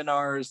 host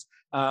webinars,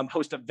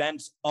 host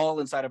events,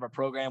 all inside of our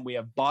program. We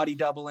have body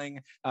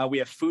doubling. We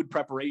have food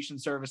preparation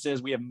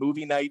services. We have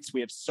movie nights. We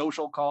have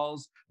social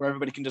calls where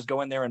everybody can just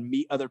go in there and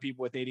meet other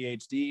people with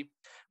ADHD.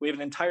 We have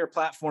an entire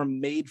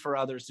platform made for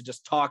others to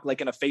just talk,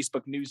 like in a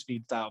Facebook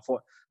newsfeed style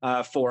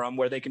forum,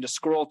 where they can just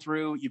scroll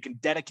through. You can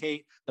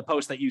dedicate the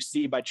posts that you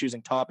see by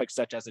choosing topics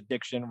such as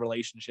addiction,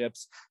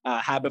 relationships,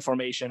 habit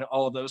formation,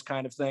 all of those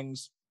kind of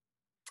things.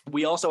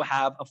 We also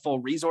have a full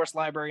resource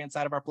library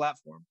inside of our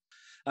platform.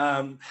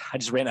 I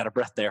just ran out of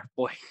breath there.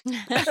 Boy.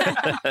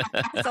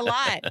 It's a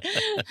lot.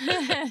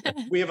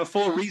 We have a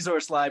full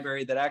resource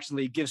library that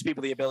actually gives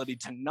people the ability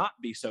to not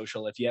be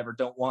social if you ever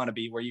don't want to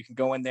be, where you can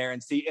go in there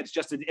and see. It's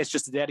just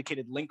a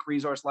dedicated link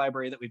resource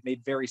library that we've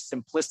made very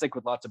simplistic,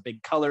 with lots of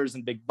big colors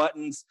and big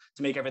buttons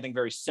to make everything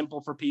very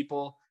simple for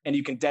people. And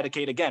you can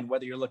dedicate, again,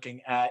 whether you're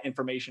looking at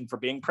information for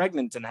being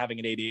pregnant and having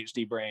an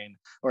ADHD brain,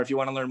 or if you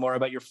want to learn more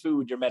about your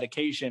food, your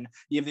medication,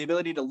 you have the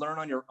ability to learn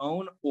on your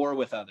own or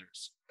with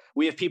others.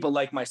 We have people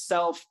like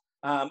myself.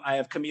 I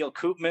have Camille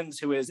Koopmans,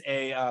 who is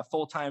a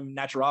full-time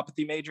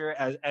naturopathy major,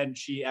 and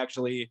she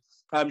actually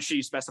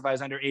she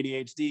specifies under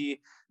ADHD.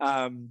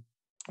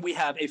 We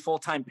have a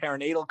full-time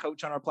perinatal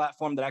coach on our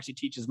platform that actually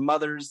teaches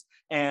mothers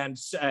and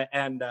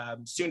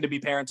soon-to-be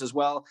parents as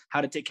well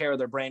how to take care of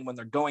their brain when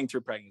they're going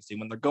through pregnancy,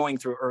 when they're going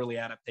through early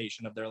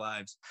adaptation of their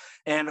lives.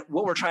 And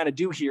what we're trying to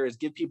do here is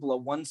give people a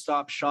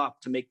one-stop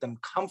shop to make them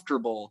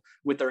comfortable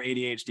with their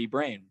ADHD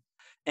brain.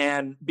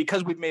 And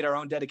because we've made our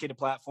own dedicated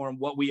platform,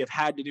 what we have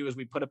had to do is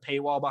we put a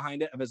paywall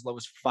behind it of as low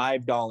as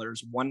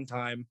 $5 one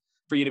time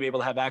for you to be able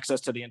to have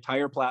access to the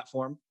entire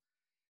platform.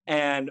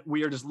 And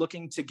we are just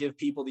looking to give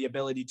people the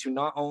ability to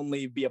not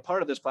only be a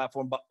part of this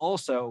platform, but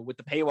also with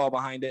the paywall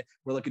behind it,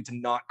 we're looking to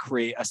not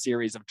create a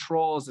series of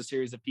trolls, a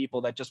series of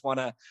people that just want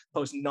to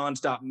post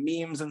nonstop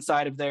memes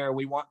inside of there.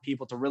 We want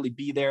people to really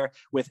be there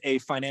with a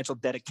financial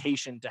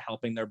dedication to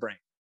helping their brain.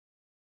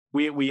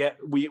 We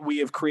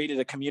have created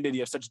a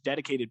community of such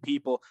dedicated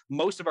people.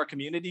 Most of our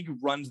community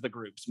runs the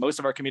groups. Most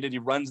of our community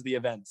runs the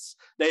events.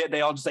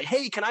 They all just say,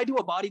 hey, can I do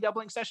a body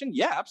doubling session?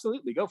 Yeah,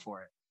 absolutely. Go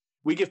for it.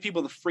 We give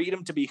people the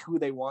freedom to be who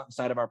they want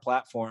inside of our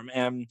platform.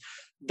 And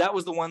that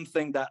was the one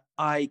thing that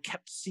I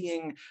kept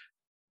seeing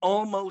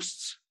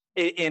almost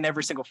in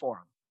every single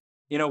forum.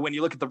 You know, when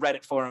you look at the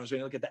Reddit forums, when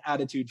you look at the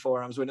Attitude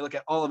forums, when you look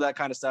at all of that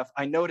kind of stuff,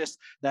 I noticed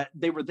that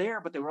they were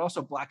there, but they were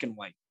also black and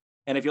white.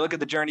 And if you look at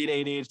the Journey to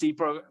ADHD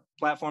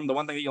platform, the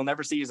one thing that you'll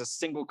never see is a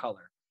single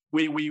color.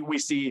 We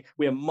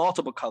have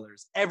multiple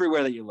colors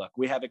everywhere that you look.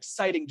 We have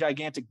exciting,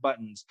 gigantic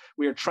buttons.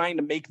 We are trying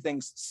to make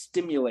things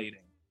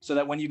stimulating so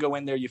that when you go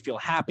in there, you feel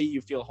happy,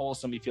 you feel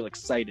wholesome, you feel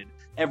excited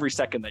every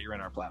second that you're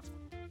in our platform.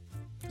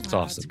 It's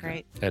awesome. That's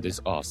great. That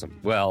is awesome.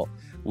 Well,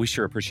 we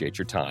sure appreciate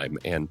your time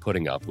and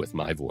putting up with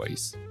my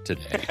voice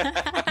today.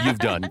 You've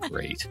done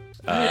great.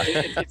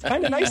 It's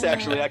kind of nice,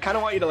 actually. I kind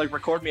of want you to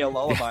record me a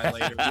lullaby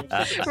later.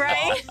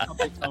 Right?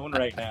 Tone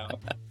right now.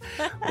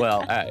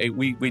 Well,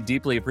 we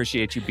deeply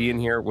appreciate you being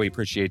here. We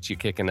appreciate you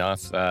kicking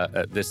off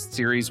this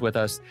series with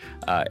us.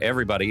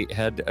 Everybody,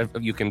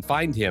 you can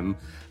find him,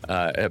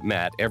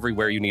 Matt,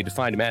 everywhere you need to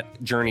find him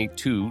at Journey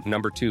to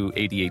 #2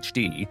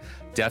 ADHD.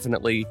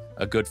 Definitely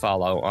a good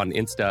follow on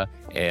Insta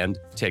and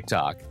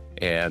TikTok.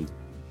 And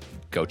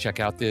go check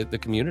out the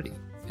community.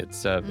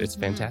 It's a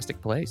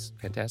fantastic place,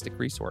 fantastic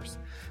resource.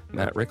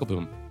 Matt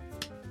Rickleboom,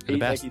 you're the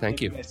best.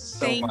 Thank you.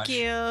 Thank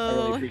you. I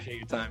really appreciate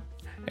your time.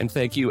 And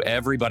thank you,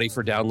 everybody,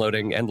 for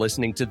downloading and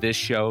listening to this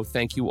show.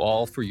 Thank you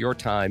all for your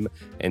time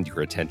and your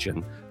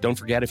attention. Don't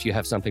forget, if you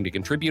have something to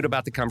contribute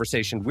about the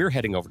conversation, we're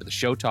heading over to the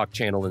Show Talk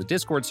channel in the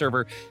Discord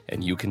server,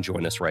 and you can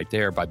join us right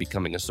there by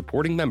becoming a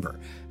supporting member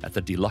at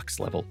the deluxe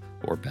level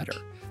or better.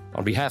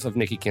 On behalf of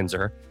Nikki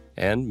Kinzer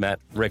and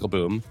Matt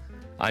Rickleboom,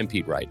 I'm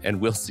Pete Wright,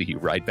 and we'll see you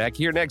right back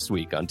here next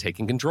week on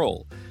Taking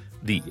Control,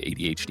 the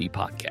ADHD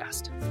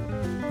podcast.